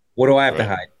over it. What do I have to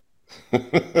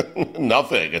hide?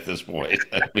 Nothing at this point.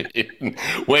 I mean,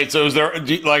 wait, so is there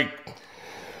this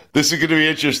is going to be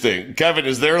interesting. Kevin,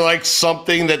 is there like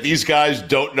something that these guys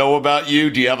don't know about you?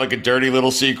 Do you have like a dirty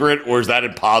little secret, or is that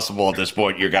impossible at this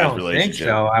point in your guys' relationship?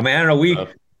 I don't think so. I mean, I don't know.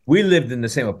 We lived in the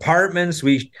same apartments.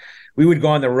 We would go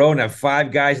on the road and have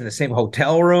 5 guys in the same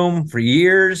hotel room for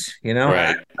years.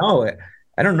 Right.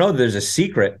 I don't know. There's a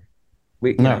secret.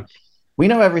 We know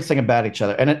everything about each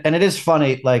other, and it is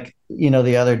funny. Like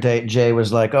the other day, Jay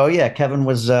was like, "Oh yeah, Kevin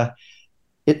was."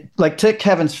 Like to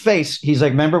Kevin's face, he's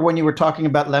like, "Remember when you were talking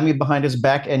about Lemmy behind his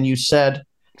back, and you said."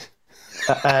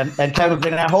 And Kevin was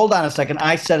like, "Now hold on a second.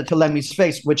 I said it to Lemmy's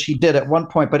face," which he did at one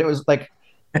point, but it was like.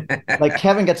 Like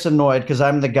Kevin gets annoyed because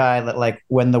I'm the guy that like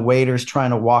when the waiter's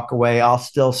trying to walk away, I'll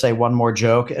still say one more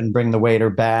joke and bring the waiter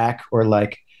back, or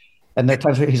like, and there are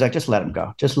times where he's like, just let him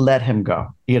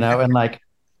go, and like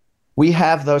we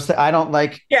have those. I don't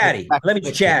like chatty. Let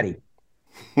me chatty.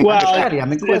 Well,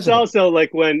 it's also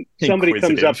like when somebody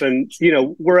comes up and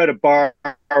we're at a bar,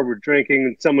 we're drinking,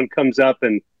 and someone comes up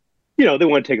and they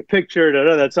want to take a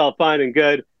picture. That's all fine and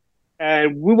good.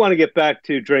 And we want to get back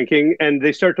to drinking, and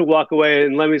they start to walk away,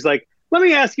 and Lemmy's like, let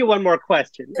me ask you one more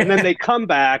question. And then they come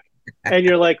back, and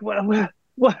you're like, what?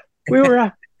 We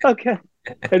were, okay.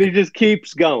 And he just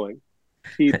keeps going.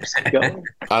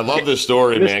 I love this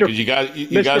story, man, because you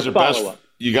guys are best.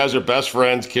 You guys are best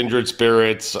friends, kindred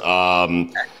spirits,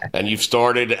 and you've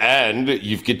started and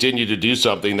you've continued to do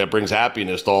something that brings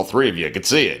happiness to all three of you. I can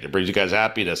see it. It brings you guys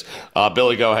happiness.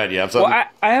 Billy, go ahead. You have something? Well,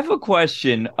 I have a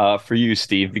question for you,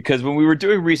 Steve, because when we were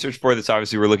doing research for this,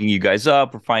 obviously we're looking you guys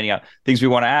up. We're finding out things we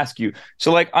want to ask you.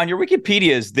 So like on your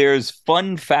Wikipedias, there's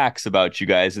fun facts about you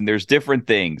guys and there's different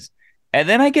things. And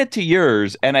then I get to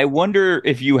yours and I wonder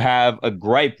if you have a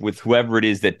gripe with whoever it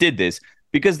is that did this,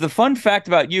 because the fun fact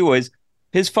about you is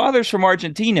his father's from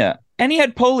Argentina, And he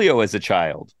had polio as a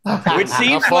child, which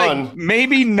seems like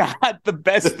maybe not the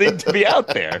best thing to be out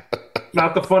there.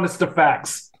 Not the funnest of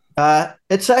facts.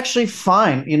 It's actually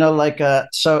fine. You know, like,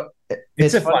 so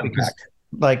it's a fun fact.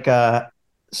 Like,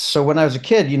 so when I was a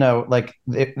kid, you know, like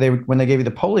they when they gave you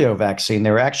the polio vaccine,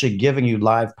 they were actually giving you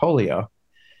live polio,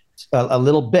 a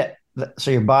little bit,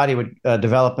 so your body would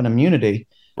develop an immunity.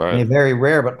 Right. And a very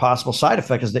rare but possible side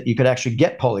effect is that you could actually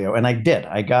get polio, and I did.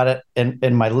 I got it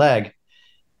in my leg,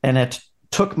 and it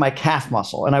took my calf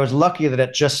muscle, and I was lucky that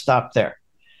it just stopped there.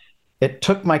 It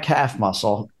took my calf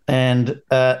muscle, and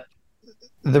the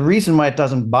reason why it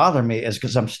doesn't bother me is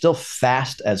because I'm still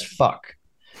fast as fuck.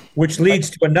 Which leads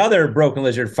to another Broken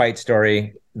Lizard fight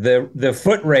story, the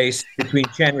foot race between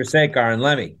Chandrasekhar and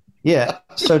Lemmy. Yeah.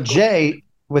 So Jay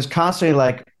was constantly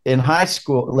like, in high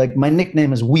school, like, my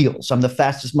nickname is Wheels. I'm the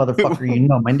fastest motherfucker you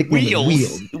know. My nickname is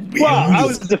Wheels. Well, I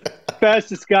was the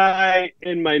fastest guy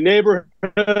in my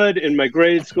neighborhood, in my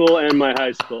grade school, and my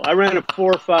high school. I ran a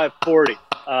 4.5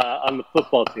 on the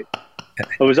football team.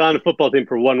 I was on the football team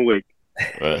for 1 week.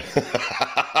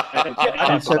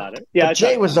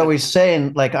 Jay was always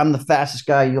saying, like, I'm the fastest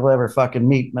guy you'll ever fucking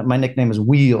meet. My nickname is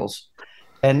Wheels.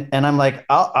 And I'm like,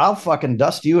 I'll fucking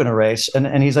dust you in a race.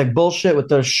 And he's like, bullshit with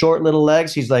those short little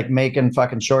legs. He's like making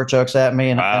fucking short jokes at me.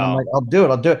 And I'm like, I'll do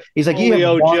it. He's like,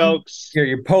 polio jokes.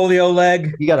 Your polio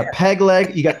leg. You got a peg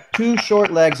leg. You got 2 short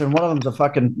legs, and one of them's a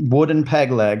fucking wooden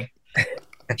peg leg.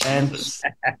 And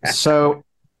so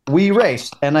we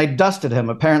raced, and I dusted him.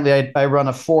 Apparently, I run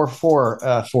a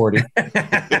 4.4 40.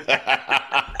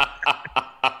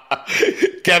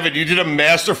 Kevin, you did a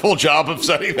masterful job of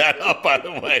setting that up, by the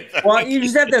way. Well, you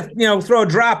just have to, throw a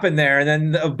drop in there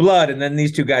and then blood, and then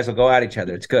these two guys will go at each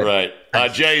other. It's good. Right.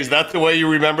 Jay, is that the way you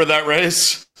remember that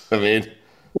race? I mean,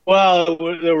 well,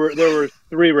 there were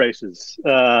 3 races.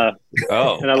 And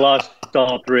I lost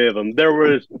all 3 of them. There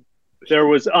was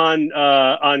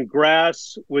on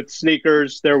grass with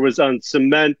sneakers. There was on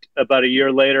cement about a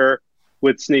year later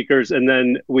with sneakers, and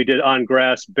then we did on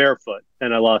grass barefoot,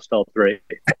 and I lost all 3.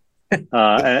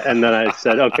 And then I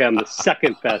said, okay, I'm the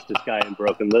second fastest guy in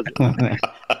Broken Lizard.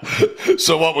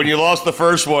 So what, when you lost the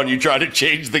first one, you tried to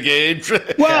change the game?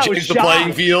 Change the shocked.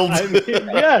 playing field? I mean,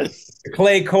 yes.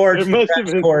 Clay courts,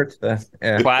 courts.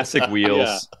 Classic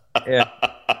Wheels. Yeah.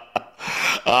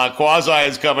 Quasi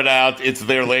is coming out. It's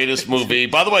their latest movie.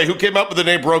 By the way, who came up with the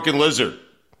name Broken Lizard?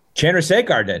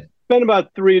 Chandrasekhar did. Spent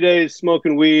about 3 days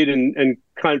smoking weed and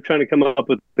kind of trying to come up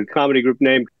with the comedy group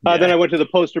name. Then I went to the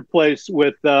poster place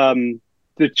with the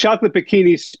Chocolate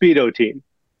Bikini Speedo team.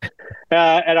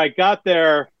 And I got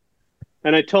there,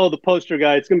 and I told the poster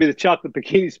guy, it's going to be the Chocolate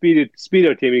Bikini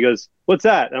Speedo team. He goes, what's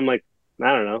that? And I'm like,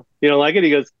 I don't know. You don't like it?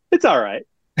 He goes, it's all right.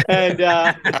 And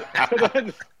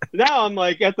then, now I'm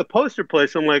like at the poster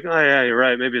place. I'm like, oh, yeah, you're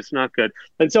right. Maybe it's not good.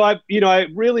 And so I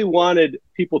really wanted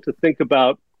people to think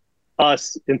about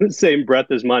us in the same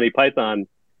breath as Monty Python.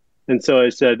 And so I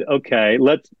said, okay,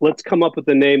 let's come up with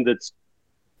a name that's,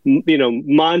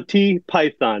 Monty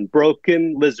Python,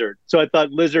 Broken Lizard. So I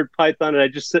thought Lizard Python, and I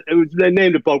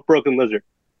named it Broken Lizard.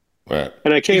 Right.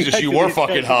 And I came. Jesus, you were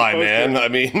fucking high, man. I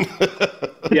mean,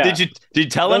 yeah. Did you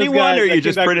tell anyone, or you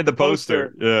just printed the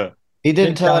poster? Yeah. He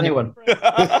didn't tell anyone.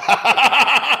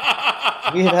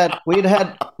 We had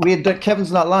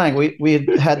Kevin's not lying. We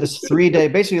had this 3-day,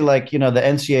 basically like, the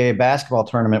NCAA basketball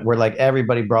tournament where like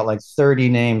everybody brought like 30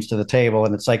 names to the table,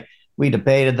 and it's like we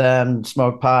debated them,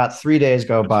 smoked pot. 3 days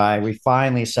go by. We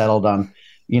finally settled on,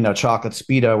 Chocolate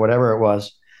Speedo, whatever it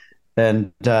was.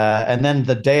 And then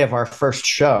the day of our first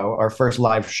show, our first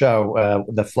live show,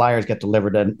 the flyers get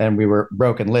delivered, and we were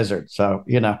Broken Lizard. So,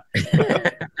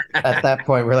 at that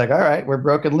point, we're like, all right, we're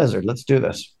Broken Lizard. Let's do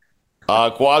this.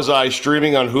 Quasi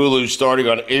streaming on Hulu starting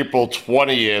on April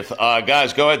 20th.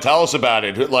 Guys, go ahead, tell us about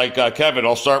it. Like Kevin,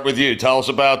 I'll start with you. Tell us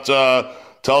about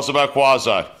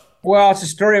Quasi. Well, it's a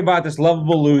story about this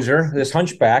lovable loser, this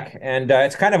hunchback, and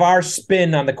it's kind of our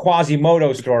spin on the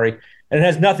Quasimodo story, and it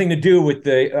has nothing to do with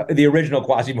the original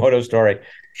Quasimodo story.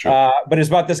 Sure. But it's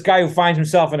about this guy who finds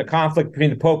himself in a conflict between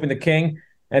the Pope and the King,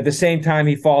 and at the same time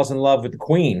he falls in love with the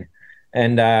Queen,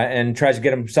 and tries to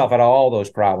get himself out of all those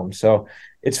problems. So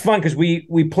it's fun because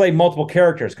we play multiple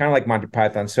characters, kind of like Monty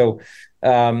Python. So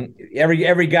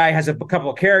every guy has a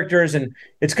couple of characters, and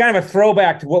it's kind of a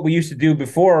throwback to what we used to do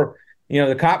before.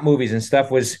 The cop movies and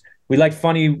stuff was we liked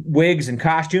funny wigs and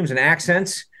costumes and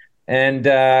accents, and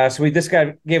so this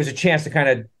guy gave us a chance to kind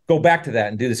of go back to that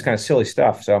and do this kind of silly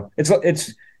stuff. So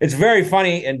it's very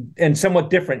funny and somewhat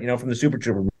different, from the Super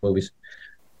Trooper movies.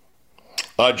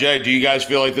 Jay, do you guys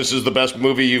feel like this is the best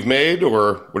movie you've made,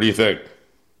 or what do you think?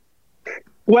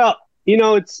 Well,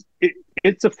 it's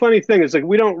a funny thing. It's like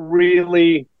we don't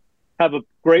really have a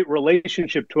great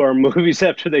relationship to our movies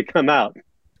after they come out.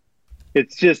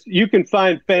 It's just, you can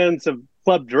find fans of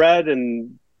Club Dread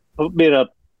and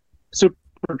Super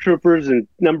Troopers and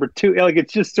number 2. Like,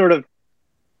 it's just sort of,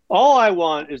 all I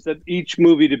want is that each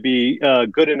movie to be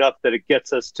good enough that it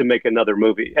gets us to make another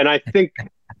movie. And I think,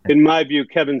 in my view,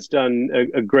 Kevin's done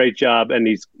a great job, and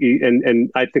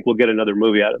and I think we'll get another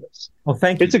movie out of this. Well,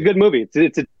 thank you. It's a good movie.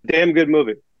 It's a damn good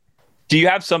movie. Do you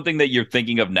have something that you're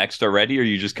thinking of next already, or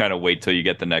you just kind of wait till you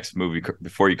get the next movie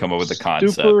before you come up with the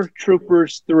concept? Super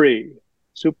Troopers 3.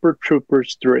 Super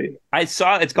Troopers 3. I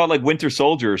saw it's called like Winter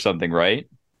Soldier or something, right?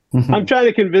 Mm-hmm. I'm trying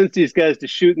to convince these guys to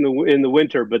shoot in the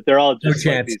winter, but they're all just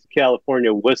like these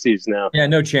California wussies now. Yeah,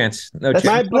 no chance. No chance.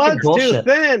 My blood's too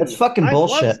thin. That's fucking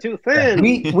bullshit. Blood's too thin.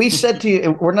 We said to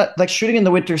you, we're not like, shooting in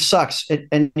the winter sucks,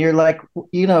 and you're like,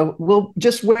 we'll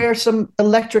just wear some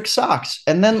electric socks,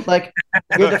 and then like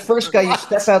you're the first guy, you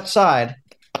step outside,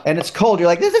 and it's cold. You're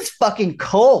like, this is fucking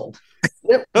cold.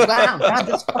 Wow, God,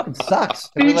 this fucking sucks.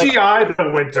 CGI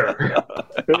the winter.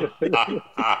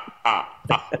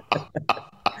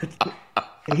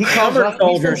 He calls Summer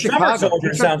Soldiers. Summer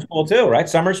Soldiers sounds cool too, right?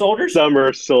 Summer Soldiers?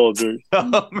 Summer Soldiers.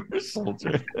 Summer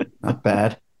Soldier. Not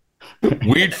bad.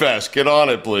 Weed Fest, get on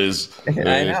it, please.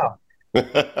 I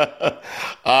know.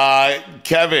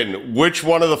 Kevin, which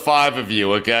one of the 5 of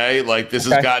you, okay? Like, this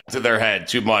has gotten to their head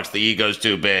too much. The ego's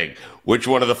too big. Which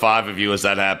one of the 5 of you has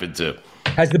that happened to?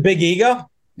 Has the big ego?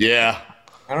 Yeah.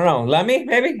 I don't know. Lemmy,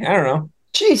 maybe? I don't know.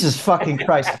 Jesus fucking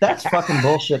Christ. That's fucking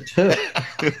bullshit too.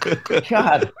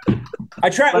 God. I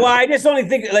just only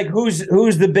think, like, who's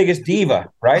the biggest diva,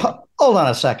 right? Hold on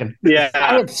a second. Yeah.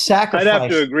 I would sacrifice. I'd have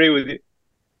to agree with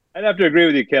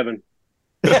you, Kevin.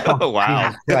 Oh,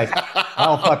 wow. Right.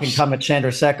 I'll fucking come at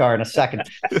Chandrasekhar in a second.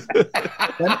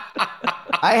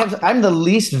 I'm the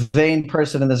least vain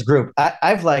person in this group.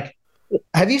 I've like,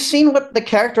 have you seen what the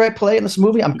character I play in this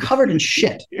movie? I'm covered in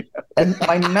shit, and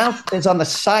my mouth is on the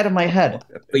side of my head.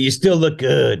 But you still look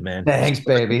good, man. Thanks,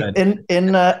 baby.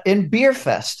 In Beer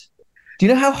Fest, do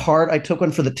you know how hard I took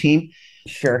one for the team?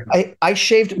 Sure. I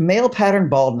shaved male pattern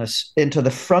baldness into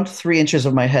the front 3 inches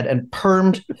of my head and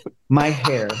permed my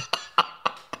hair.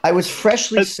 I was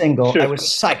freshly single. Sure. I was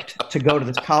psyched to go to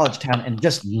this college town and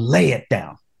just lay it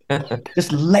down.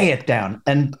 Just lay it down.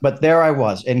 But there I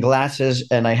was in glasses,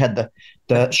 and I had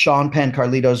the Sean Penn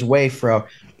Carlitos way for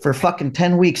fucking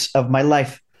 10 weeks of my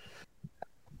life.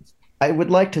 I would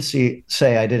like to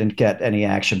say I didn't get any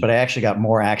action, but I actually got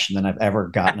more action than I've ever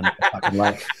gotten in my fucking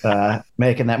life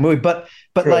making that movie. But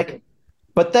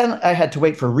then I had to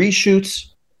wait for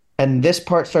reshoots, and this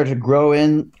part started to grow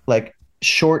in like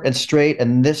short and straight,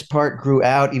 and this part grew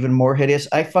out even more hideous.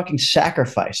 I fucking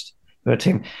sacrificed the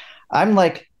team. I'm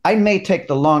like, I may take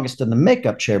the longest in the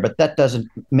makeup chair, but that doesn't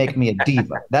make me a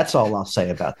diva. That's all I'll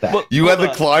say about that. Well, you had the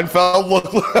Kleinfeld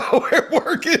look we're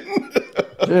working.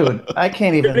 Dude, I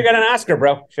can't even. Should have got an Oscar,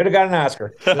 bro. Should have got an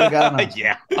Oscar.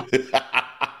 Yeah. Should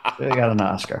have got an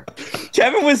Oscar.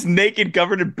 Kevin was naked,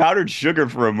 covered in powdered sugar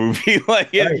for a movie.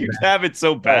 Like, you have it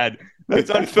so bad.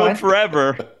 That's on film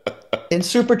forever. In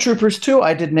Super Troopers 2,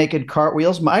 I did naked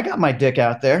cartwheels. I got my dick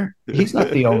out there. He's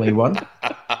not the only one.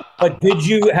 But did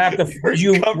you have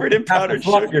to? Covered in powdered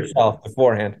fluff sugar yourself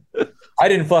beforehand? I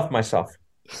didn't fluff myself.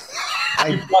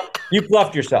 You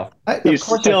fluffed yourself. He's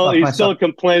still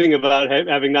complaining about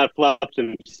having not fluffed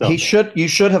himself. You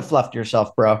should have fluffed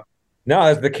yourself, bro.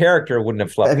 No, the character wouldn't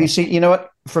have fluffed. Have you seen? You know what?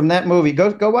 From that movie,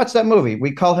 go watch that movie.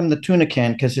 We call him the tuna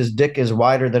can because his dick is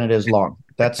wider than it is long.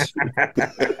 That's.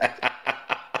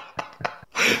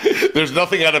 There's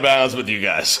nothing out of bounds with you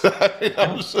guys.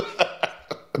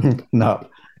 No,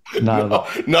 not at all.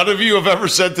 None of you have ever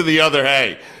said to the other,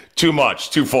 "Hey, too much,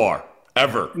 too far,"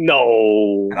 ever.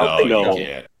 No.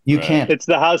 You can't. It's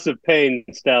the House of Pain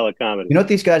style of comedy. You know what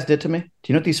these guys did to me? Do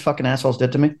you know what these fucking assholes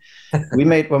did to me?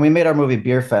 When we made our movie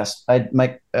Beer Fest, I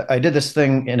did this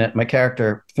thing in it. My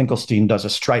character Finkelstein does a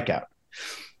strikeout,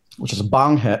 which is a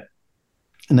bong hit,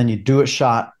 and then you do a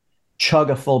shot, chug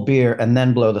a full beer, and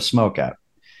then blow the smoke out.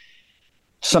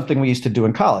 Something we used to do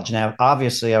in college. Now,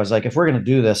 obviously, I was like, if we're going to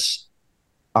do this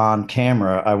on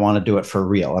camera, I want to do it for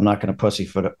real. I'm not going to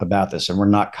pussyfoot about this, and we're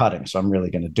not cutting, so I'm really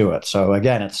going to do it. So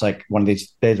again, it's like one of these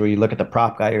days where you look at the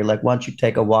prop guy, you're like, why don't you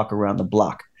take a walk around the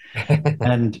block?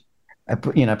 And I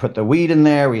put the weed in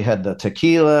there. We had the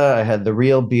tequila. I had the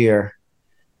real beer.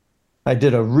 I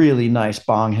did a really nice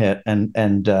bong hit and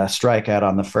strikeout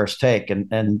on the first take.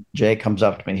 And Jay comes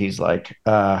up to me. He's like,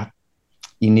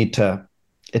 you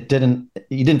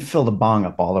didn't fill the bong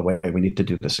up all the way. We need to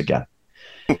do this again.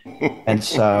 And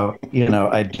so,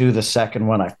 I do the second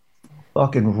one. I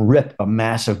fucking rip a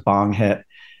massive bong hit.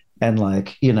 And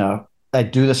I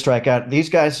do the strikeout. These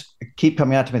guys keep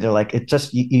coming out to me. They're like, it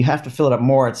just you have to fill it up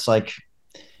more. It's like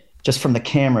just from the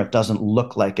camera, it doesn't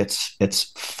look like it's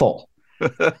full.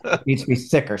 It needs to be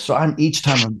thicker. So each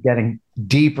time I'm getting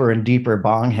deeper and deeper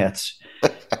bong hits.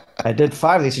 I did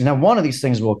 5 of these things. Now, one of these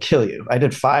things will kill you. I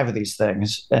did 5 of these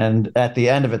things, and at the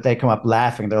end of it, they come up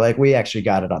laughing. They're like, "We actually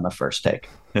got it on the first take."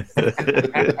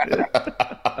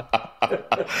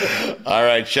 All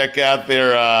right, check out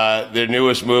their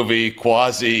newest movie,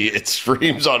 Quasi. It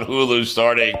streams on Hulu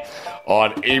starting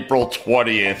on April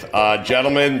 20th.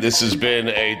 Gentlemen, this has been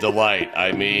a delight.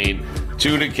 I mean,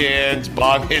 tuna cans,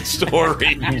 bong hit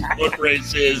stories, foot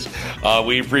races.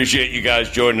 We appreciate you guys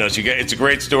joining us. It's a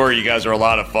great story. You guys are a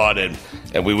lot of fun,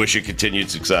 and we wish you continued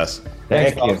success.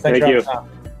 Thank you.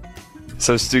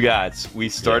 So, Stugotz, we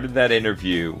started that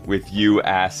interview with you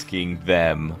asking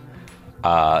them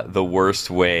the worst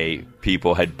way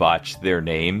people had botched their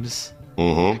names.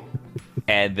 Mm-hmm.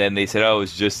 And then they said, oh, it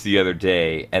was just the other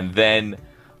day. And then,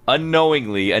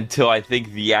 unknowingly, until I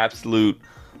think the absolute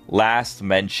last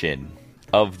mention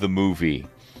of the movie,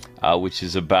 which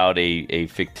is about a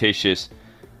fictitious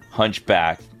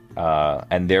hunchback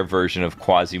and their version of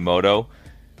Quasimodo.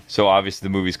 So obviously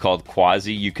the movie's called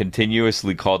Quasi. You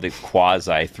continuously called it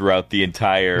Quasi throughout the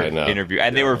entire interview,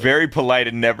 and they were very polite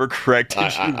and never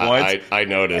corrected you once. I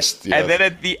noticed, yes. And then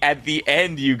at the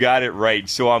end, you got it right.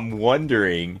 So I'm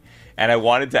wondering, and I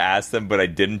wanted to ask them, but I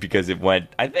didn't because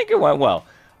I think it went well.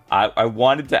 I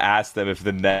wanted to ask them if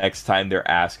the next time they're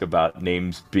asked about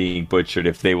names being butchered,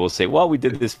 if they will say, well, we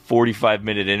did this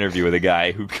 45-minute interview with a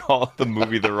guy who called the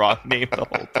movie the wrong name the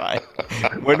whole time.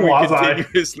 When we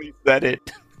continuously said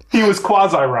it. He was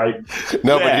quasi-right.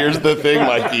 No, but here's the thing,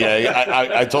 Mikey.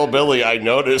 I told Billy I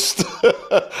noticed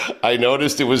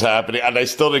it was happening, and I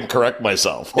still didn't correct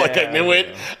myself. Like, I knew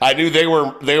it. I knew they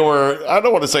were, I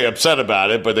don't want to say upset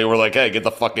about it, but they were like, hey, get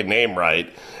the fucking name right.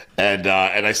 And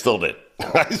I still didn't.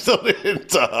 I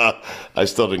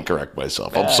still didn't correct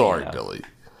myself. I'm sorry, Billy.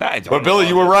 But Billy,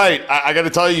 you were right. I got to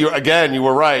tell you again, you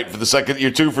were right. For the second,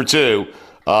 you're 2 for 2.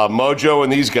 Mojo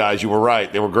and these guys, you were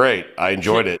right. They were great. I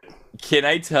enjoyed it. Can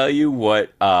I tell you what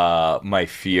my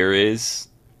fear is?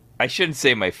 I shouldn't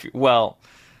say my fear. Well,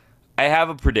 I have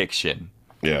a prediction.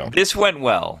 Yeah. This went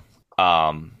well.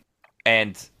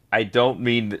 And I don't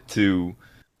mean to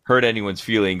hurt anyone's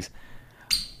feelings.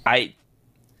 I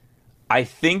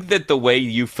think that the way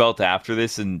you felt after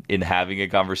this in having a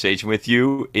conversation with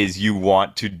you is you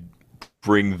want to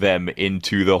bring them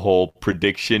into the whole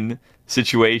prediction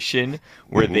situation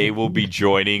where they will be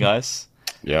joining us.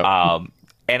 Yeah.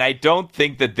 And I don't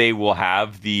think that they will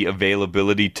have the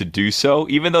availability to do so,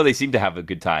 even though they seem to have a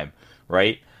good time,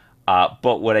 right?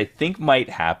 But what I think might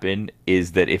happen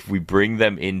is that if we bring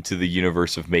them into the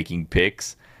universe of making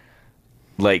picks,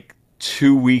 like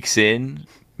 2 weeks in,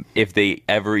 if they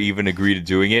ever even agree to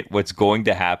doing it, what's going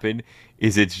to happen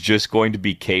is it's just going to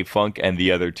be K-Funk and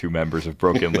the other 2 members of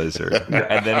Broken Lizard.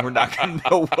 And then we're not going to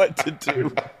know what to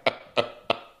do.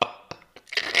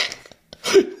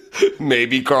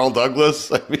 Maybe Carl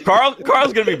Douglas. Carl's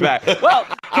going to be back. Well,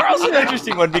 Carl's an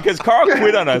interesting one because Carl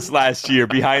quit on us last year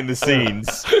behind the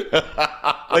scenes.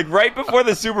 Like right before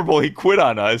the Super Bowl, he quit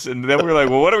on us, and then we were like,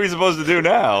 well, what are we supposed to do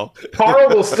now? Carl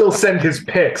will still send his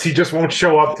picks. He just won't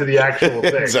show up to the actual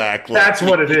thing. Exactly. That's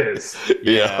what it is.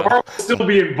 Yeah. Carl will still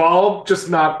be involved, just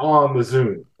not on the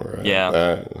Zoom. Right.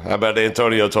 Yeah. How about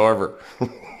Antonio Tarver?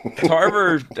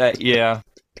 Tarver, yeah.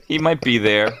 He might be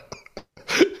there.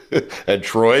 And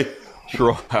Troy?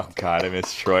 Oh, God, I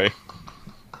miss Troy.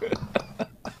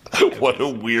 What a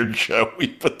weird show we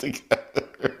put together.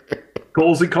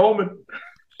 Colsey Coleman.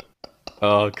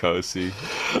 Oh, Kosi.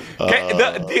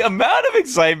 The amount of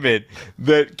excitement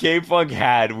that K-Funk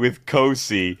had with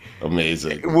Kosi.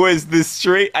 Amazing. Was the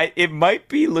straight... it might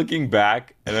be looking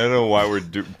back, and I don't know why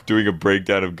we're doing a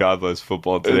breakdown of God Bless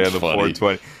Football today on the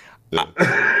 420.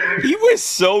 He was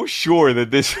so sure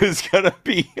that this was going to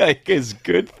be like his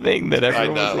good thing that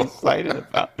everyone was excited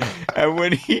about. And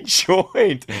when he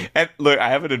joined, and look, I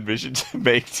have an admission to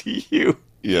make to you.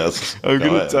 Yes. I'm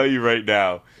going to tell you right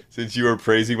now, since you were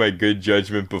praising my good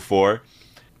judgment before,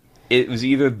 it was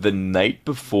either the night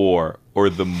before or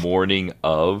the morning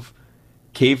of,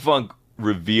 K-Funk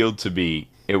revealed to me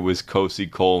it was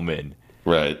Kosi Coleman.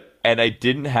 Right. And I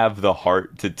didn't have the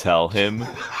heart to tell him they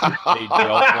don't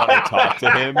want to talk to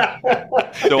him.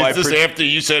 So Is this after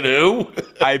you said who?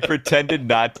 I pretended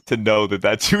not to know that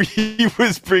that's who he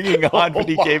was bringing on, but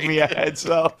he gave me a heads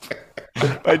up.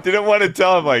 I didn't want to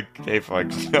tell him, like, hey, fuck,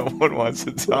 no one wants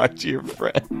to talk to your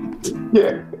friend.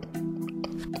 Yeah.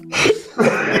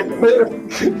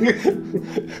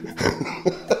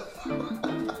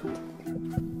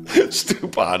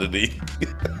 Stupidity.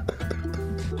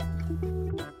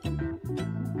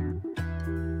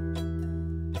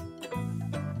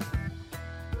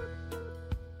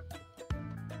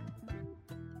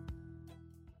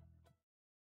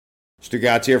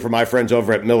 Stugatz here for my friends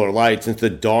over at Miller Lite. Since the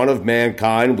dawn of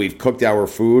mankind, we've cooked our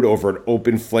food over an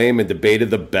open flame and debated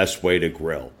the best way to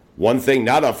grill. One thing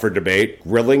not up for debate,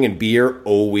 grilling and beer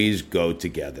always go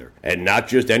together. And not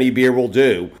just any beer will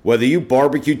do. Whether you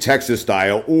barbecue Texas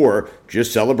style or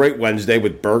just celebrate Wednesday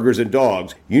with burgers and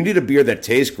dogs, you need a beer that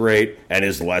tastes great and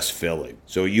is less filling,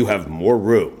 so you have more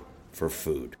room for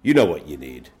food. You know what you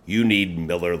need. You need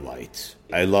Miller Lite.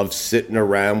 I love sitting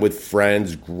around with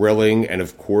friends, grilling, and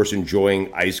of course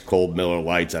enjoying ice-cold Miller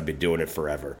Lites. I've been doing it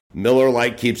forever. Miller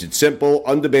Lite keeps it simple,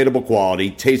 undebatable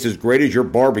quality, tastes as great as your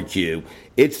barbecue.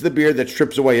 It's the beer that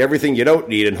strips away everything you don't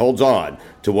need and holds on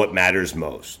to what matters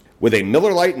most. With a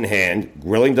Miller Lite in hand,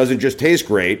 grilling doesn't just taste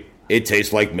great, it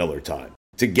tastes like Miller time.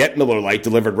 To get Miller Lite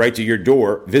delivered right to your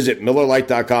door, visit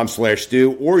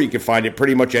MillerLite.com/stew, or you can find it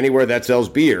pretty much anywhere that sells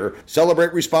beer.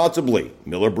 Celebrate responsibly.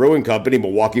 Miller Brewing Company,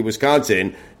 Milwaukee,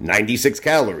 Wisconsin, 96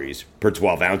 calories per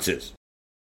 12 ounces.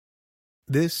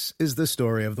 This is the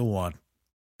story of the one.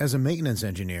 As a maintenance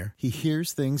engineer, he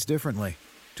hears things differently.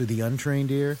 To the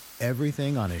untrained ear,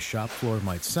 everything on his shop floor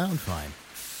might sound fine,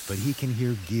 but he can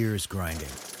hear gears grinding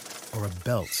or a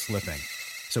belt slipping.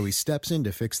 So he steps in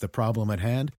to fix the problem at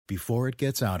hand before it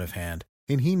gets out of hand.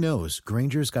 And he knows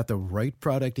Grainger's got the right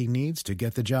product he needs to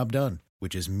get the job done,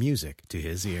 which is music to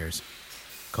his ears.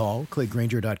 Call, click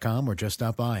Grainger.com, or just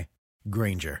stop by.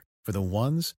 Grainger, for the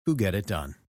ones who get it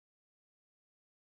done.